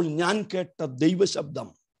ഞെരുങ്ങുമ്പോൾ ഞാൻ കേട്ട ദൈവശബ്ദം,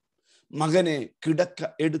 മകനെ കിടക്ക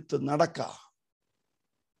എടുത്ത് നടക്ക.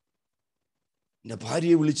 എൻ്റെ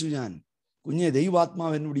ഭാര്യയെ വിളിച്ചു ഞാൻ, കുഞ്ഞെ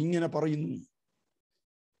ദൈവാത്മാവ് എന്നോട് ഇങ്ങനെ പറയുന്നു.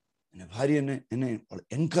 എൻ്റെ ഭാര്യ എന്നെ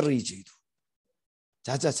എൻകറേജ് ചെയ്തു.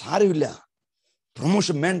 ചാച്ച സാരമില്ല,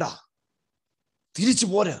 പ്രൊമോഷൻ വേണ്ട, തിരിച്ചു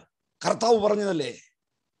പോര്, കർത്താവ് പറഞ്ഞതല്ലേ.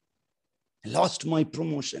 I lost my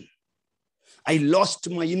promotion. I lost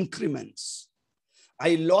my increments.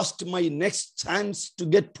 I lost my next chance to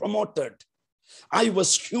get promoted. I was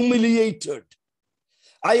humiliated.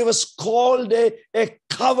 I was called a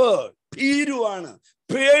coward. ഭീരുവാണ്,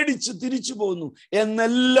 പേടിച്ച് തിരിച്ചു പോകുന്നു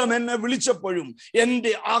എന്നെല്ലാം എന്നെ വിളിച്ചപ്പോഴും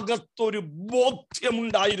എൻ്റെ അകത്തൊരു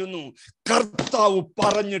ബോധ്യമുണ്ടായിരുന്നു, കർത്താവ്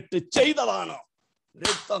പറഞ്ഞിട്ട് ചെയ്തതാണ്.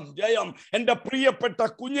 രക്തം ജയം. എൻ്റെ പ്രിയപ്പെട്ട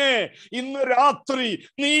കുഞ്ഞെ, ഇന്ന് രാത്രി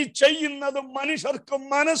നീ ചെയ്യുന്നത് മനുഷ്യർക്ക്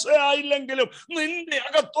മനസ്സിലായില്ലെങ്കിലും നിന്റെ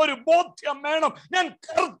അകത്തൊരു ബോധ്യം വേണം, ഞാൻ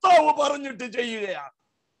കർത്താവ് പറഞ്ഞിട്ട് ചെയ്യുകയാണ്.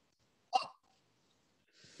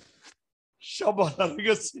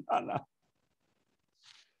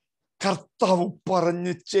 കർത്താവ്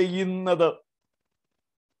പറഞ്ഞ് ചെയ്യുന്നത്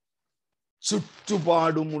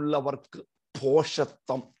ചുറ്റുപാടുമുള്ളവർക്ക്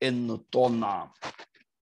ഭോഷത്വം എന്ന് തോന്നാം.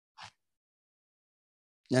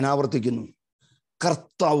 ഞാൻ ആവർത്തിക്കുന്നു,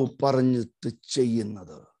 കർത്താവ് പറഞ്ഞിട്ട്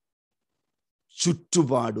ചെയ്യുന്നത്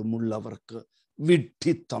ചുറ്റുപാടുമുള്ളവർക്ക്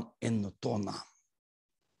വിഡ്ഢിത്തം എന്ന് തോന്നാം.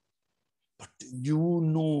 But you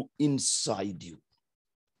know inside U.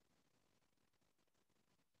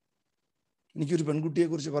 എനിക്കൊരു പെൺകുട്ടിയെ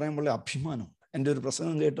കുറിച്ച് പറയാൻ വളരെ അഭിമാനമുണ്ട്. എൻ്റെ ഒരു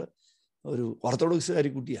പ്രസംഗം കേട്ട് ഒരു ഓർത്തഡോക്സുകാരി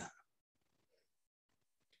കുട്ടിയാണ്.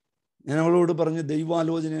 ഞാൻ അവളോട് പറഞ്ഞ്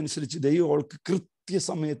ദൈവാലോചന അനുസരിച്ച് ദൈവം അവൾക്ക്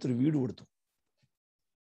കൃത്യസമയത്തൊരു വീട് കൊടുത്തു.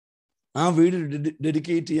 ആ വീട്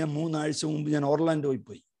ഡെഡിക്കേറ്റ് ചെയ്യാൻ 3 ആഴ്ച മുമ്പ് ഞാൻ ഓർലാൻഡോയിൽ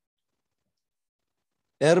പോയി.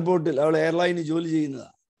 എയർപോർട്ടിൽ, അവൾ എയർലൈനിൽ ജോലി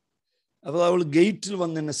ചെയ്യുന്നതാണ്. അപ്പോൾ അവൾ ഗേറ്റിൽ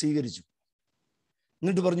വന്ന് എന്നെ സ്വീകരിച്ചു.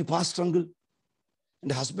 എന്നിട്ട് പറഞ്ഞു, പാസ്റ്റർ അങ്കിൾ,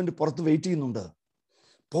 എൻ്റെ ഹസ്ബൻഡ് പുറത്ത് വെയിറ്റ് ചെയ്യുന്നുണ്ട്,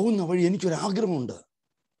 പോകുന്ന വഴി എനിക്കൊരാഗ്രഹമുണ്ട്.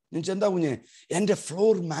 ഞാൻ എന്താ കുഞ്ഞെ? എൻ്റെ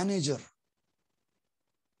ഫ്ലോർ മാനേജർ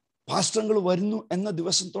പാസ്റ്റർ അങ്കിൾ വരുന്നു എന്ന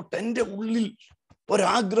ദിവസം തൊട്ട് എൻ്റെ ഉള്ളിൽ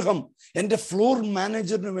ഒരാഗ്രഹം, എൻ്റെ ഫ്ലോർ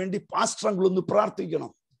മാനേജറിന് വേണ്ടി പാസ്റ്റർ അങ്കിൾ ഒന്ന്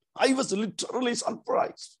പ്രാർത്ഥിക്കണം. I was literally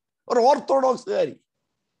surprised. ഒരു ഓർത്തഡോക്സുകാരി.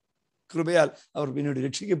 കൃപയാൽ അവർ പിന്നീട്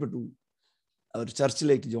രക്ഷിക്കപ്പെട്ടു. അവർ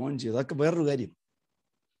ചർച്ചിലേക്ക് ജോയിൻ ചെയ്തു. അതൊക്കെ വേറൊരു കാര്യം.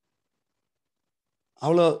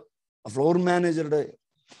 അവള് ഫ്ലോർ മാനേജറുടെ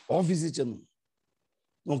ഓഫീസിൽ ചെന്നു.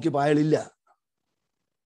 നോക്കിയപ്പോൾ അയാളില്ല.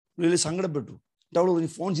 ഉള്ളിൽ സങ്കടപ്പെട്ടു. അവൾ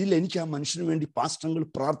പറഞ്ഞു, ഫോൺ ചെയ്യില്ല, എനിക്ക് ആ മനുഷ്യന് വേണ്ടി പാസ്റ്റർ അങ്കിൾ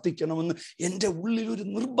പ്രാർത്ഥിക്കണമെന്ന് എൻ്റെ ഉള്ളിൽ ഒരു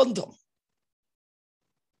നിർബന്ധം.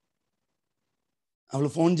 അവൾ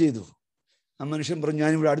ഫോൺ ചെയ്തു. ആ മനുഷ്യൻ പറഞ്ഞു,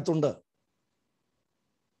 ഞാനിവിടെ അടുത്തുണ്ട്.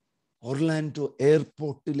 ഓർലാൻഡോ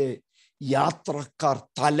എയർപോർട്ടിലെ യാത്രക്കാർ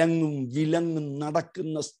തലങ്ങും വിലങ്ങും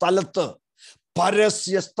നടക്കുന്ന സ്ഥലത്ത്,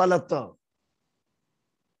 പരസ്യ സ്ഥലത്ത്,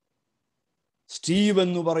 സ്റ്റീവ്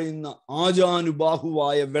എന്ന് പറയുന്ന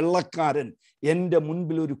ആജാനുബാഹുവായ വെള്ളക്കാരൻ എൻ്റെ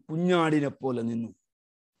മുൻപിൽ ഒരു കുഞ്ഞാടിനെ പോലെ നിന്നു.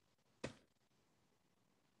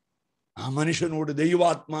 ആ മനുഷ്യനോട്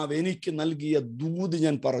ദൈവാത്മാവ് എനിക്ക് നൽകിയ ദൂത്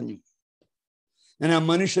ഞാൻ പറഞ്ഞു. ഞാൻ ആ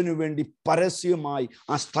മനുഷ്യന് വേണ്ടി പരസ്യമായി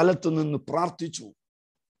ആ സ്ഥലത്ത് നിന്ന് പ്രാർത്ഥിച്ചു.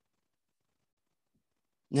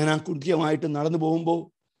 ഞാൻ ആ കൃത്യമായിട്ട് നടന്നു പോകുമ്പോൾ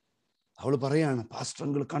അവൾ പറയാണ്, പാസ്റ്റർ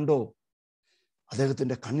അങ്കിൾ കണ്ടോ,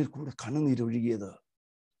 അദ്ദേഹത്തിന്റെ കണ്ണിൽ കൂടെ കണ്ണുനീരൊഴുകിയത്.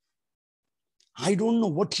 I don't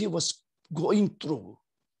know what he was going through,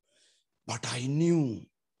 but I knew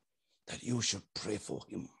that you should pray for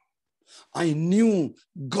him. I knew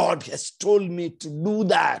God has told me to do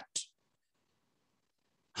that.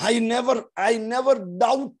 I never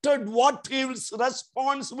doubted what his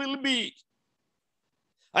response will be.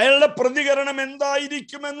 അയാളുടെ പ്രതികരണം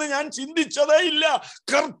എന്തായിരിക്കുമെന്ന് ഞാൻ ചിന്തിച്ചതേ ഇല്ല.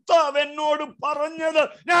 കർത്താവ് എന്നോട് പറഞ്ഞത്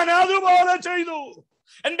ഞാൻ അതുപോലെ ചെയ്തു.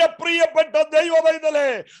 എന്റെ പ്രിയപ്പെട്ട ദൈവ പൈതലേ,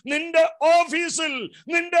 നിന്റെ ഓഫീസിൽ,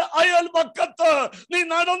 നിന്റെ അയൽപക്കത്ത്, നീ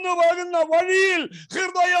നടന്നു പോകുന്ന വഴിയിൽ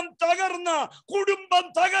ഹൃദയം തകർന്ന, കുടുംബം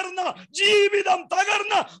തകർന്ന, ജീവിതം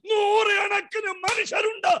തകർന്ന നൂറുകണക്കിന്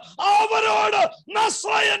മനുഷ്യരുണ്ട്. അവരോട്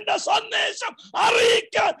നസ്രായന്റെ സന്ദേശം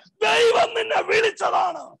അറിയിക്കാൻ ദൈവം നിന്നെ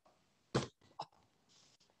വിളിച്ചതാണ്.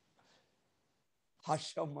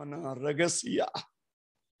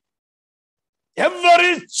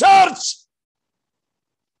 Every church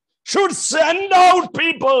should send out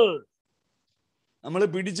people. നമ്മൾ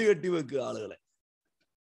പിടിച്ചു കെട്ടി വെക്കുക ആളുകളെ.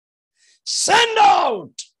 Send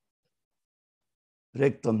out.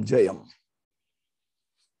 രക്തം ജയം.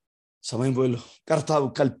 സമയം പോയല്ലോ. കർത്താവ്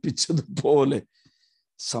കൽപ്പിച്ചതുപോലെ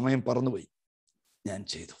സമയം പറന്നുപോയി. ഞാൻ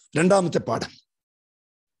ചെയ്തു. രണ്ടാമത്തെ പാഠം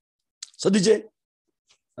ശ്രദ്ധിച്ചേ.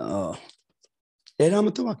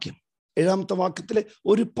 7-ാമത്തെ വാക്യം. 7-ാമത്തെ വാക്യത്തിലെ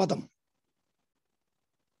ഒരു പദം,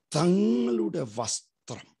 തങ്ങളുടെ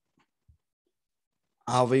വസ്ത്രം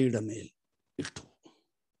അവയുടെ മേൽ ഇട്ടു.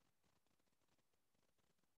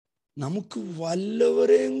 നമുക്ക്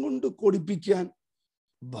വല്ലവരെയും കൊണ്ട് കൊടുപ്പിക്കാൻ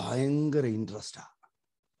ഭയങ്കര ഇൻട്രസ്റ്റാ,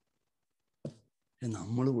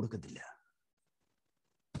 നമ്മൾ കൊടുക്കത്തില്ല.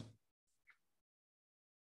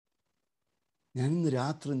 ഞാൻ ഇന്ന്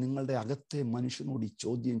രാത്രി നിങ്ങളുടെ അകത്തെ മനുഷ്യനോട് ഈ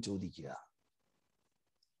ചോദ്യം ചോദിക്കുക.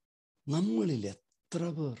 നമ്മളിൽ എത്ര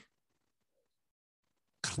പേർ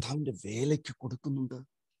കർത്താവിന്റെ വേലയ്ക്ക് കൊടുക്കുന്നുണ്ട്?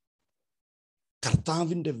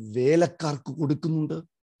 കർത്താവിന്റെ വേലക്കാർക്ക് കൊടുക്കുന്നുണ്ട്?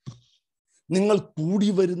 നിങ്ങൾ കൂടി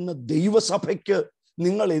വരുന്ന ദൈവസഭയ്ക്ക്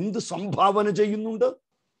നിങ്ങൾ എന്ത് സംഭാവന ചെയ്യുന്നുണ്ട്?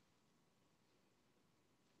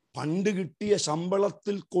 പണ്ട് കിട്ടിയ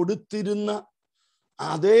ശമ്പളത്തിൽ കൊടുത്തിരുന്ന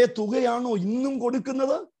അതേ തുകയാണോ ഇന്നും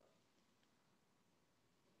കൊടുക്കുന്നത്?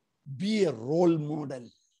 B A role model.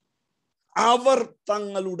 അവർ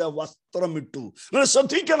തങ്ങളുടെ വസ്ത്രമിട്ടു.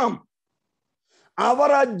 ശ്രദ്ധിക്കണം,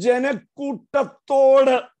 അവർ ആ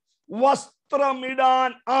ജനക്കൂട്ടത്തോട് വസ്ത്രമിടാൻ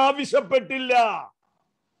ആവശ്യപ്പെട്ടില്ല.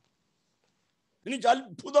 എനിക്ക്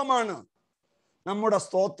അത്ഭുതമാണ് നമ്മുടെ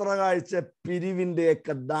സ്തോത്ര കാഴ്ച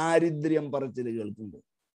പിരിവിന്റെയൊക്കെ ദാരിദ്ര്യം പറച്ചിൽ കേൾക്കുമ്പോൾ.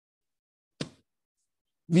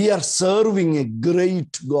 We are serving a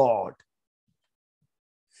great God.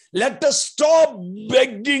 Let us stop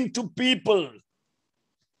begging to people.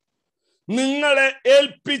 നിങ്ങളെ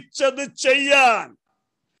ഏൽപ്പിച്ചത് ചെയ്യാൻ,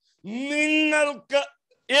 നിങ്ങൾക്ക്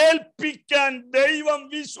ഏൽപ്പിക്കാൻ ദൈവം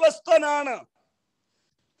വിശ്വസ്തനാണ്.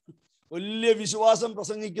 വലിയ വിശ്വാസം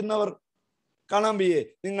പ്രസംഗിക്കുന്നവർ കാണാൻ വയ്യേ,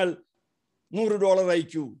 നിങ്ങൾ $100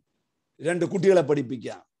 അയക്കൂ, 2 കുട്ടികളെ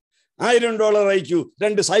പഠിപ്പിക്കാം, $1000 അയക്കൂ,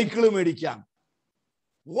 2 സൈക്കിള് മേടിക്കാം.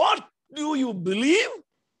 What do you believe?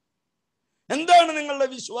 എന്താണ് നിങ്ങളുടെ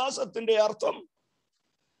വിശ്വാസത്തിന്റെ അർത്ഥം?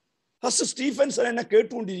 ഫസ്റ്റ് സ്റ്റീഫൻസൺ എന്നെ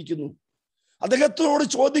കേട്ടുകൊണ്ടിരിക്കുന്നു. അദ്ദേഹത്തോട്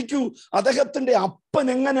ചോദിക്കൂ, അദ്ദേഹത്തിന്റെ അപ്പൻ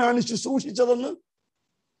എങ്ങനെയാണ് ശുശ്രൂഷിച്ചതെന്ന്.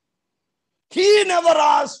 He never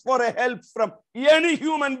asked for a help from any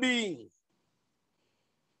human being.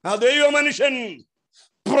 ആ ദൈവ മനുഷ്യൻ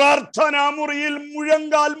പ്രാർത്ഥനാ മുറിയിൽ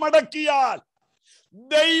മുഴങ്കാൽ മടക്കിയാൽ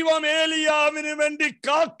ദൈവം ഏലിയാവിന് വേണ്ടി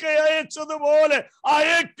കാക്ക അയച്ചതുപോലെ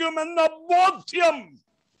അയക്കുമെന്ന ബോധ്യം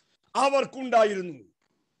അവർക്കുണ്ടായിരുന്നു.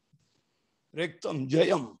 രക്തം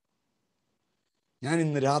ജയം. ഞാൻ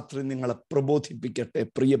ഇന്ന് രാത്രി നിങ്ങളെ പ്രബോധിപ്പിക്കട്ടെ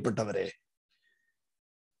പ്രിയപ്പെട്ടവരെ.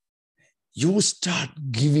 You start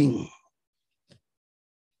giving.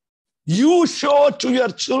 You show to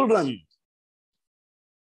your children.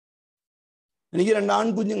 എനിക്ക് 2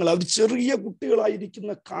 ആൺകുഞ്ഞുങ്ങൾ. അവർ ചെറിയ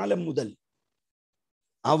കുട്ടികളായിരിക്കുന്ന കാലം മുതൽ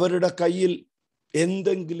അവരുടെ കയ്യിൽ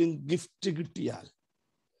എന്തെങ്കിലും ഗിഫ്റ്റ് കിട്ടിയാൽ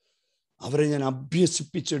അവരെ ഞാൻ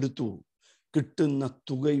അഭ്യസിപ്പിച്ചെടുത്തു. കിട്ടുന്ന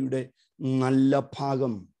തുകയുടെ നല്ല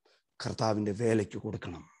ഭാഗം കർത്താവിന്റെ വേലയ്ക്ക്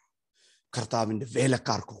കൊടുക്കണം, കർത്താവിന്റെ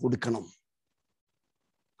വേലക്കാർക്ക് കൊടുക്കണം.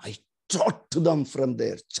 I taught them from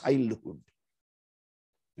their childhood.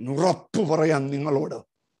 ഉറപ്പ് പറയാൻ നിങ്ങളോട്,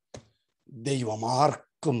 ദൈവം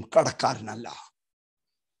ആർക്കും കടക്കാരനല്ല.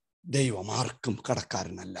 ദൈവം ആർക്കും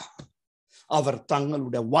കടക്കാരനല്ല. അവർ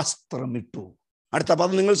തങ്ങളുടെ വസ്ത്രമിട്ടു. അടുത്ത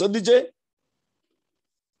പദം നിങ്ങൾ ശ്രദ്ധിച്ചേ.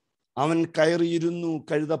 അവൻ കയറിയിരുന്നു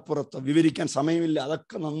കഴുതപ്പുറത്ത്. വിവരിക്കാൻ സമയമില്ല,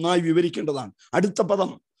 അതൊക്കെ നന്നായി വിവരിക്കേണ്ടതാണ്. അടുത്ത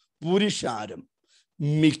പദം പുരുഷാരം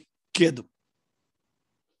മിക്കതും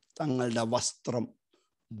തങ്ങളുടെ വസ്ത്രം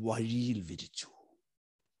വഴിയിൽ വിരിച്ചു.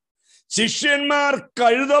 ശിഷ്യന്മാർ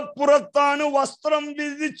കഴുതപ്പുറത്താണ് വസ്ത്രം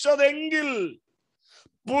വിരിച്ചതെങ്കിൽ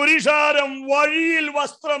പുരുഷാരം വഴിയിൽ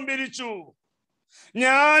വസ്ത്രം വിരിച്ചു.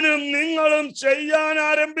 ഞാനും നിങ്ങളും ചെയ്യാൻ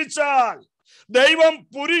ആരംഭിച്ചാൽ ദൈവം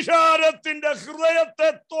പുരുഷാരത്തിന്റെ ഹൃദയത്തെ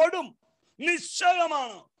തൊടും.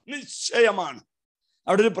 നിശ്ചയമാണ്, നിശ്ചയമാണ്.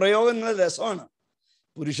 അവിടെ ഒരു പ്രയോഗം രസമാണ്.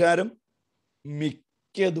 പുരുഷാരം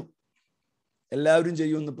മിക്കതും. എല്ലാവരും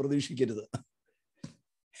ചെയ്യുമെന്ന് പ്രതീക്ഷിക്കരുത്.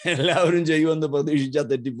 എല്ലാവരും ചെയ്യുമെന്ന് പ്രതീക്ഷിച്ചാൽ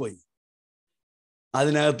തെറ്റിപ്പോയി.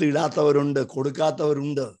 അതിനകത്ത് ഇടാത്തവരുണ്ട്,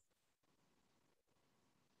 കൊടുക്കാത്തവരുണ്ട്.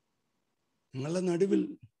 നിങ്ങളുടെ നടുവിൽ,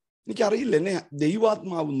 എനിക്കറിയില്ല, എന്നെ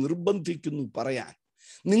ദൈവാത്മാവ് നിർബന്ധിക്കുന്നു പറയാൻ,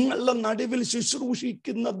 നിങ്ങളുടെ നടുവിൽ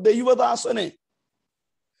ശുശ്രൂഷിക്കുന്ന ദൈവദാസനെ,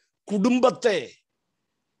 കുടുംബത്തെ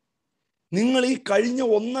നിങ്ങൾ ഈ കഴിഞ്ഞ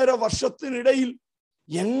 1.5 വർഷത്തിനിടയിൽ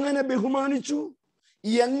എങ്ങനെ ബഹുമാനിച്ചു,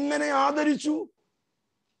 എങ്ങനെ ആദരിച്ചു?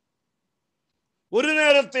 ഒരു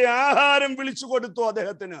നേരത്തെ ആഹാരം വിളിച്ചു കൊടുത്തു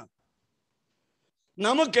അദ്ദേഹത്തിന്.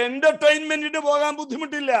 നമുക്ക് എന്റർടൈൻമെന്റിന് പോകാൻ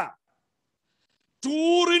ബുദ്ധിമുട്ടില്ല,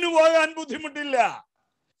 ടൂറിന് പോകാൻ ബുദ്ധിമുട്ടില്ല,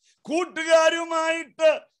 കൂട്ടുകാരുമായിട്ട്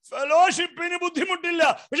ഫെലോഷിപ്പിന് ബുദ്ധിമുട്ടില്ല.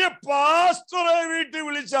 പക്ഷെ പാസ്റ്ററെ വീട്ടിൽ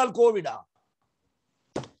വിളിച്ചാൽ കോവിഡാ.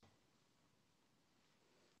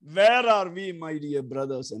 Where are we, my dear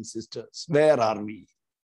brothers and sisters? Where are we?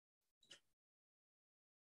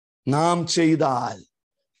 നാം ചെയ്താൽ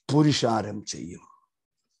പുരുഷാരം ചെയ്യും.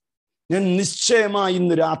 ഞാൻ നിശ്ചയമായി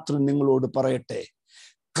ഇന്ന് രാത്രി നിങ്ങളോട് പറയട്ടെ,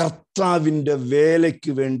 കർത്താവിന്റെ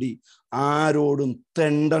വേലയ്ക്ക് വേണ്ടി ആരോടും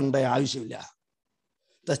തെണ്ടേണ്ട ആവശ്യമില്ല.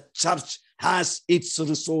 The church has its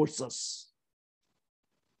resources.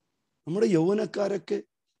 നമ്മുടെ യൗവനക്കാരൊക്കെ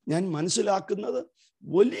ഞാൻ മനസ്സിലാക്കുന്നത്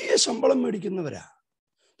വലിയ ശമ്പളം മേടിക്കുന്നവരാ.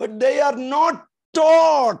 But they are not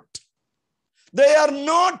taught. They are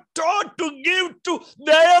not taught to give to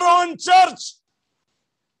their own church.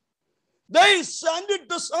 They send it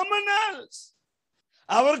to someone else.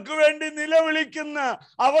 അവർക്ക് വേണ്ടി നിലവിളിക്കുന്ന,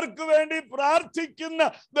 അവർക്ക് വേണ്ടി പ്രാർത്ഥിക്കുന്ന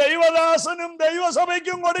ദൈവദാസനും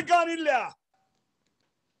ദൈവസഭയ്ക്കും കൊടുക്കാനില്ല.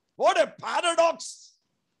 What a paradox.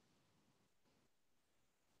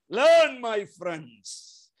 Learn, my friends.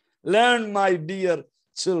 Learn, my dear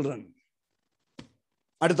children.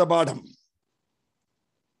 അടുത്ത പാഠം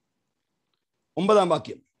 9-ാം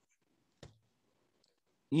വാക്യം.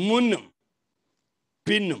 മുന്നും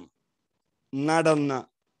പിന്നും നടന്ന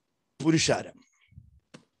പുരുഷാരം.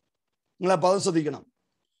 നിങ്ങളെ പദം ശ്രദ്ധിക്കണം.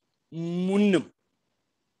 മുന്നും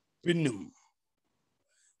പിന്നും.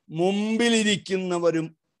 മുമ്പിലിരിക്കുന്നവരും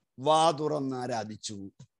വാ തുറന്നാരാധിച്ചു,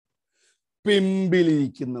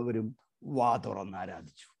 പിമ്പിലിരിക്കുന്നവരും വാ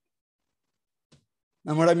തുറന്നാരാധിച്ചു.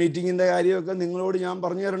 നമ്മുടെ മീറ്റിങ്ങിന്റെ കാര്യമൊക്കെ നിങ്ങളോട് ഞാൻ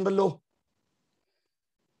പറഞ്ഞു തരണ്ടല്ലോ.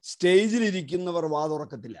 സ്റ്റേജിലിരിക്കുന്നവർ വാ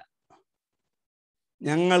തുറക്കത്തില്ല.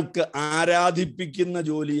 ഞങ്ങൾക്ക് ആരാധിപ്പിക്കുന്ന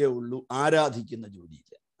ജോലിയേ ഉള്ളൂ, ആരാധിക്കുന്ന ജോലിയില്ല.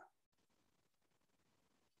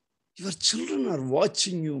 Your children are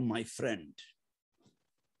watching you, my friend.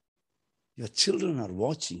 Your children are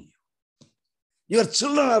watching you. Your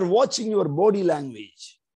children are watching your body language.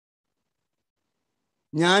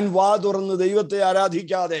 ഞാൻ വാ തുറന്ന് ദൈവത്തെ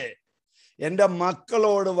ആരാധിക്കാതെ എൻ്റെ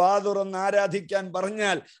മക്കളോട് വാ തുറന്ന് ആരാധിക്കാൻ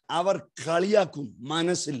പറഞ്ഞാൽ അവർ കളിയാക്കും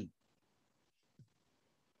മനസ്സിൽ.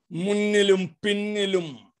 മുന്നിലും പിന്നിലും,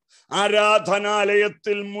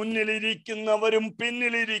 ആരാധനാലയത്തിൽ മുന്നിലിരിക്കുന്നവരും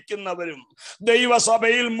പിന്നിലിരിക്കുന്നവരും,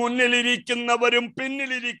 ദൈവസഭയിൽ മുന്നിലിരിക്കുന്നവരും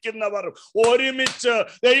പിന്നിലിരിക്കുന്നവർ ഒരുമിച്ച്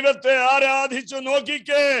ദൈവത്തെ ആരാധിച്ചു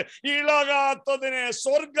നോക്കിക്കേ. ഇളകാത്തതിനെ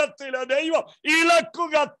സ്വർഗത്തിലെ ദൈവം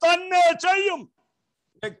ഇളക്കുക തന്നെ ചെയ്യും.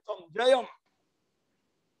 രക്തം ജയം.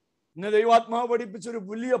 ഇന്ന് ദൈവാത്മാവ് പഠിപ്പിച്ചൊരു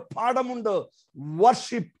വലിയ പാഠമുണ്ട്.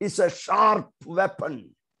 Worship is A sharp weapon.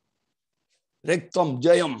 രക്തം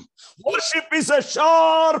ജയം. Worship is A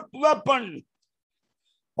sharp weapon.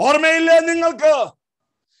 ഓർമ്മയില്ലേ നിങ്ങൾക്ക്?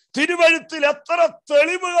 തിരുവഴുത്തിൽ എത്ര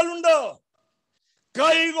തെളിവുകളുണ്ട്.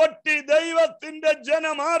 കൈകൊട്ടി ദൈവത്തിന്റെ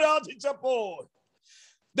ജനം ആരാധിച്ചപ്പോൾ,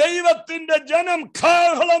 ദൈവത്തിന്റെ ജനം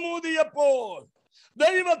കാഹളമൂതിയപ്പോൾ,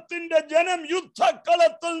 ദൈവത്തിന്റെ ജനം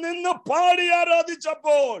യുദ്ധക്കളത്തിൽ നിന്ന് പാടി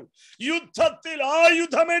ആരാധിച്ചപ്പോൾ, യുദ്ധത്തിൽ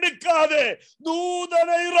ആയുധമെടുക്കാതെ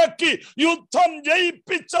ദൂതനെ ഇറക്കി യുദ്ധം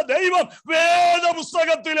ജയിപ്പിച്ച ദൈവം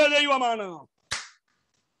വേദപുസ്തകത്തിലെ ദൈവമാണ്.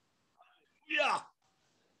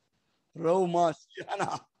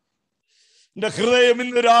 എന്റെ ഹൃദയം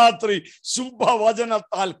ഇന്ന് രാത്രി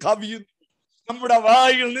ശുഭവചനത്താൽ കവിയുന്നു. നമ്മുടെ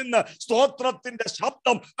വായിൽ നിന്ന് സ്തോത്രത്തിന്റെ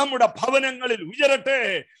ശബ്ദം നമ്മുടെ ഭവനങ്ങളിൽ ഉയരട്ടെ.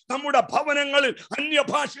 നമ്മുടെ ഭവനങ്ങളിൽ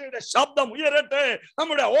അന്യഭാഷയുടെ ശബ്ദം ഉയരട്ടെ.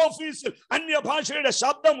 നമ്മുടെ ഓഫീസിൽ അന്യഭാഷയുടെ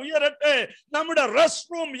ശബ്ദം ഉയരട്ടെ. നമ്മുടെ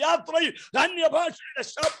റെസ്റ്റ് റൂം യാത്രയിൽ അന്യഭാഷയുടെ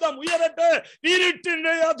ശബ്ദം ഉയരട്ടെ.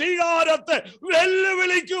 ഇരുട്ടിന്റെ അധികാരത്തെ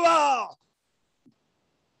വെല്ലുവിളിക്കുക.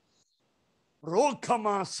 റോഖമ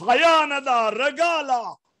സയാനദ റഗാല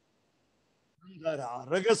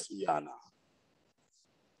രഹസ്യാന.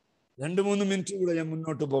 2-3 മിനിറ്റ് കൂടെ ഞാൻ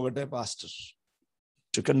മുന്നോട്ട് പോകട്ടെ pastor,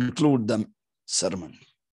 to conclude the sermon.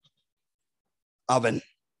 അവൻ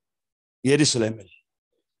യെരുശലേമിൽ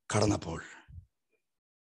കടന്നപ്പോൾ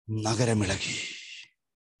നഗരമിളകി.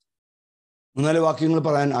 മൂന്നാല് വാക്യങ്ങൾ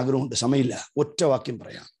പറയാൻ ആഗ്രഹമുണ്ട്, സമയമില്ല. ഒറ്റ വാക്യം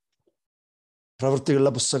പറയാം.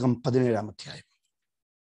 പ്രവൃത്തികളുടെ പുസ്തകം 17-ാം അധ്യായം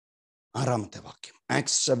 6-ാമത്തെ വാക്യം.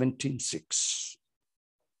 Acts 17:6.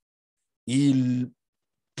 ഈ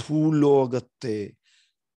ഭൂലോകത്തെ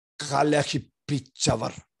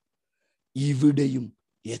കലഹിപ്പിച്ചവർ ഇവിടെയും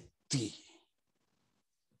എത്തി.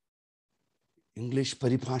 ഇംഗ്ലീഷ്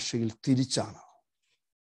പരിഭാഷയിൽ തിരിച്ചാണ്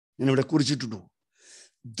ഞാനിവിടെ കുറിച്ചിട്ടുള്ളൂ.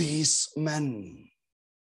 These men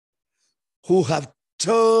who have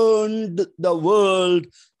turned the world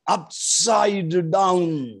upside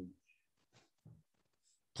down.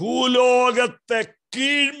 ഭൂലോകത്തെ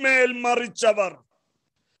കീഴ്മേൽ മറിച്ചവർ.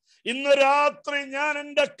 ഇന്ന് രാത്രി ഞാൻ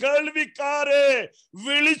എൻ്റെ കേൾവിക്കാരെ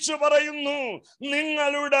വിളിച്ചു പറയുന്നു,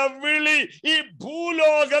 നിങ്ങളുടെ വിളി ഈ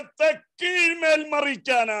ഭൂലോകത്തെ കീഴ്മേൽ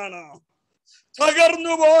മറിക്കാനാണ്.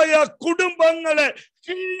 തകർന്നുപോയ കുടുംബങ്ങളെ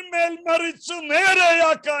കീഴ്മേൽ മറിച്ച്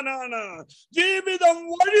നേരെയാക്കാനാണ്. ജീവിതം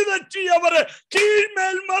വഴിതെറ്റിയവരെ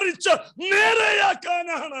കീഴ്മേൽ മറിച്ച്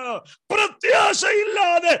നേരെയാക്കാനാണ്.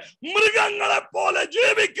 പ്രത്യാശയില്ലാതെ മൃഗങ്ങളെ പോലെ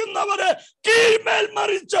ജീവിക്കുന്നവരെ കീഴ്മേൽ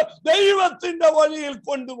മറിച്ച് ദൈവത്തിന്റെ വഴിയിൽ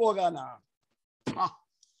കൊണ്ടുപോകാനാണ്.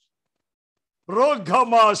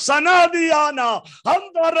 റോഗമ സനാദിയാന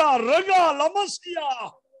അന്തര റഗ ലമസിയ.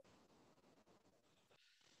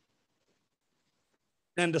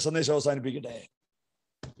 എന്റെ സന്ദേശം അവസാനിപ്പിക്കട്ടെ.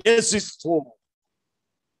 Yes, it's so.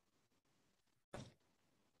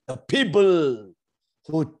 The people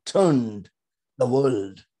who turned the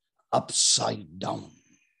world upside down.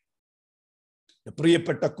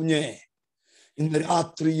 പ്രിയപ്പെട്ട കുഞ്ഞെ, ഇന്ന്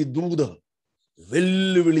രാത്രി ദൂത്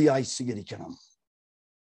വെല്ലുവിളിയായി സ്വീകരിക്കണം.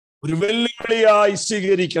 ഒരു വെല്ലുവിളിയായി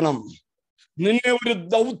സ്വീകരിക്കണം. നിന്നെ ഒരു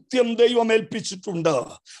ദൗത്യം ദൈവം ഏൽപ്പിച്ചിട്ടുണ്ട്.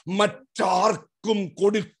 മറ്റാർക്കും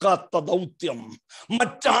കൊടുക്കാത്ത ദൗത്യം,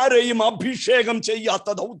 മറ്റാരെയും അഭിഷേകം ചെയ്യാത്ത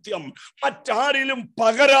ദൗത്യം, മറ്റാരിലും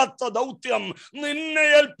പകരാത്ത ദൗത്യം നിന്നെ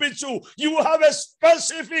ഏൽപ്പിച്ചു. You have a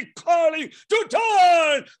specific calling to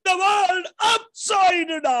turn the world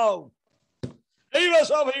upside down.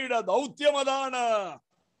 ദൈവസഭയുടെ ദൗത്യം അതാണ്.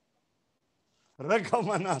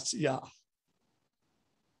 റഗമനാസിയ.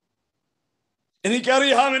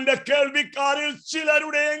 എനിക്കറിയാം എൻ്റെ കേൾവിക്കാരിൽ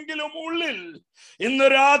ചിലരുടെയെങ്കിലും ഉള്ളിൽ ഇന്ന്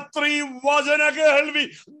രാത്രി വചന കേൾവി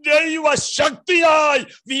ദൈവശക്തിയായി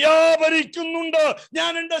വ്യാപരിക്കുന്നുണ്ട്.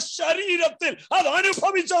 ഞാൻ എൻ്റെ ശരീരത്തിൽ അത്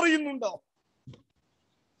അനുഭവിച്ചറിയുന്നുണ്ട്.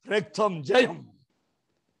 രക്തം ജയം.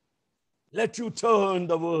 Let you turn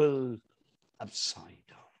the world upside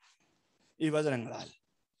down. ഈ വചനങ്ങളാൽ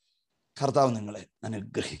കർത്താവ് നിങ്ങളെ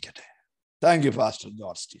അനുഗ്രഹിക്കട്ടെ. Thank you pastor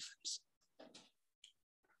George Stephen's.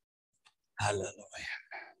 Hallelujah.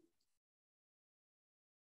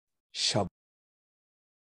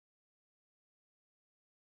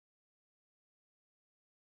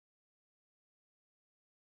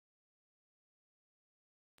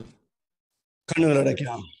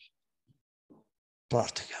 കണ്ണുകളടയ്ക്കാം,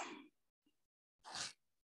 പ്രാർത്ഥിക്കാം.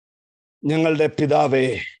 ഞങ്ങളുടെ പിതാവേ,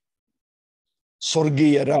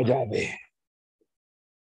 സ്വർഗീയ രാജാവേ,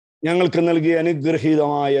 ഞങ്ങൾക്ക് നൽകിയ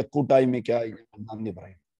അനുഗ്രഹീതമായ കൂട്ടായ്മയ്ക്കായി ഞങ്ങൾ നന്ദി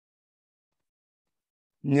പറയും.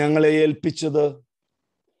 ഞങ്ങളെ ഏൽപ്പിച്ചത്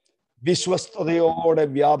വിശ്വസ്തയോടെ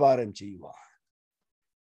വ്യാപാരം ചെയ്യുക.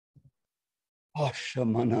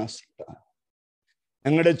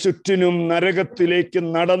 ഞങ്ങളുടെ ചുറ്റിനും നരകത്തിലേക്ക്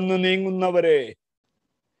നടന്നു നീങ്ങുന്നവരെ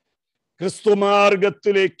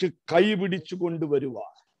ക്രിസ്തുമാർഗത്തിലേക്ക് കൈപിടിച്ചു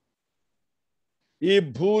കൊണ്ടുവരുവാൻ, ഈ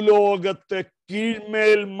ഭൂലോകത്തെ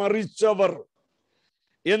കീഴ്മേൽ മറിച്ചവർ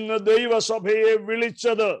എന്ന് ദൈവസഭയെ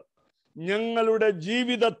വിളിച്ചത് ഞങ്ങളുടെ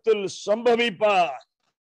ജീവിതത്തിൽ സംഭവിപ്പാൻ,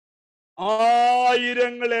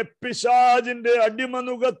 ആയിരങ്ങളെ പിശാചിന്റെ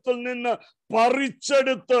അടിമനുഖത്തിൽ നിന്ന്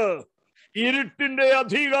പറിച്ചെടുത്ത് ഇരുട്ടിന്റെ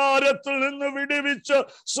അധികാരത്തിൽ നിന്ന് വിടുവിച്ച്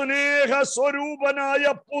സ്നേഹ സ്വരൂപനായ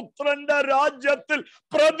പുത്രന്റെ രാജ്യത്തിൽ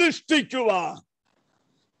പ്രതിഷ്ഠിക്കുവാൻ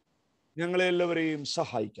ഞങ്ങളെല്ലാവരെയും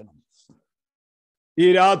സഹായിക്കണം. ഈ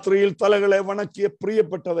രാത്രിയിൽ തലകളെ വണക്കിയ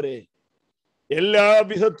പ്രിയപ്പെട്ടവരെ എല്ലാ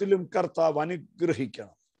വിധത്തിലും കർത്താവ്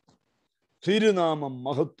അനുഗ്രഹിക്കണം. തിരുനാമം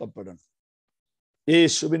മഹത്വപ്പെടണം.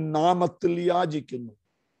 യേശുവിൻ നാമത്തിൽ യാചിക്കുന്നു,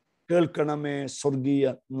 കേൾക്കണമേ സ്വർഗീയ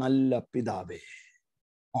നല്ല പിതാവേ.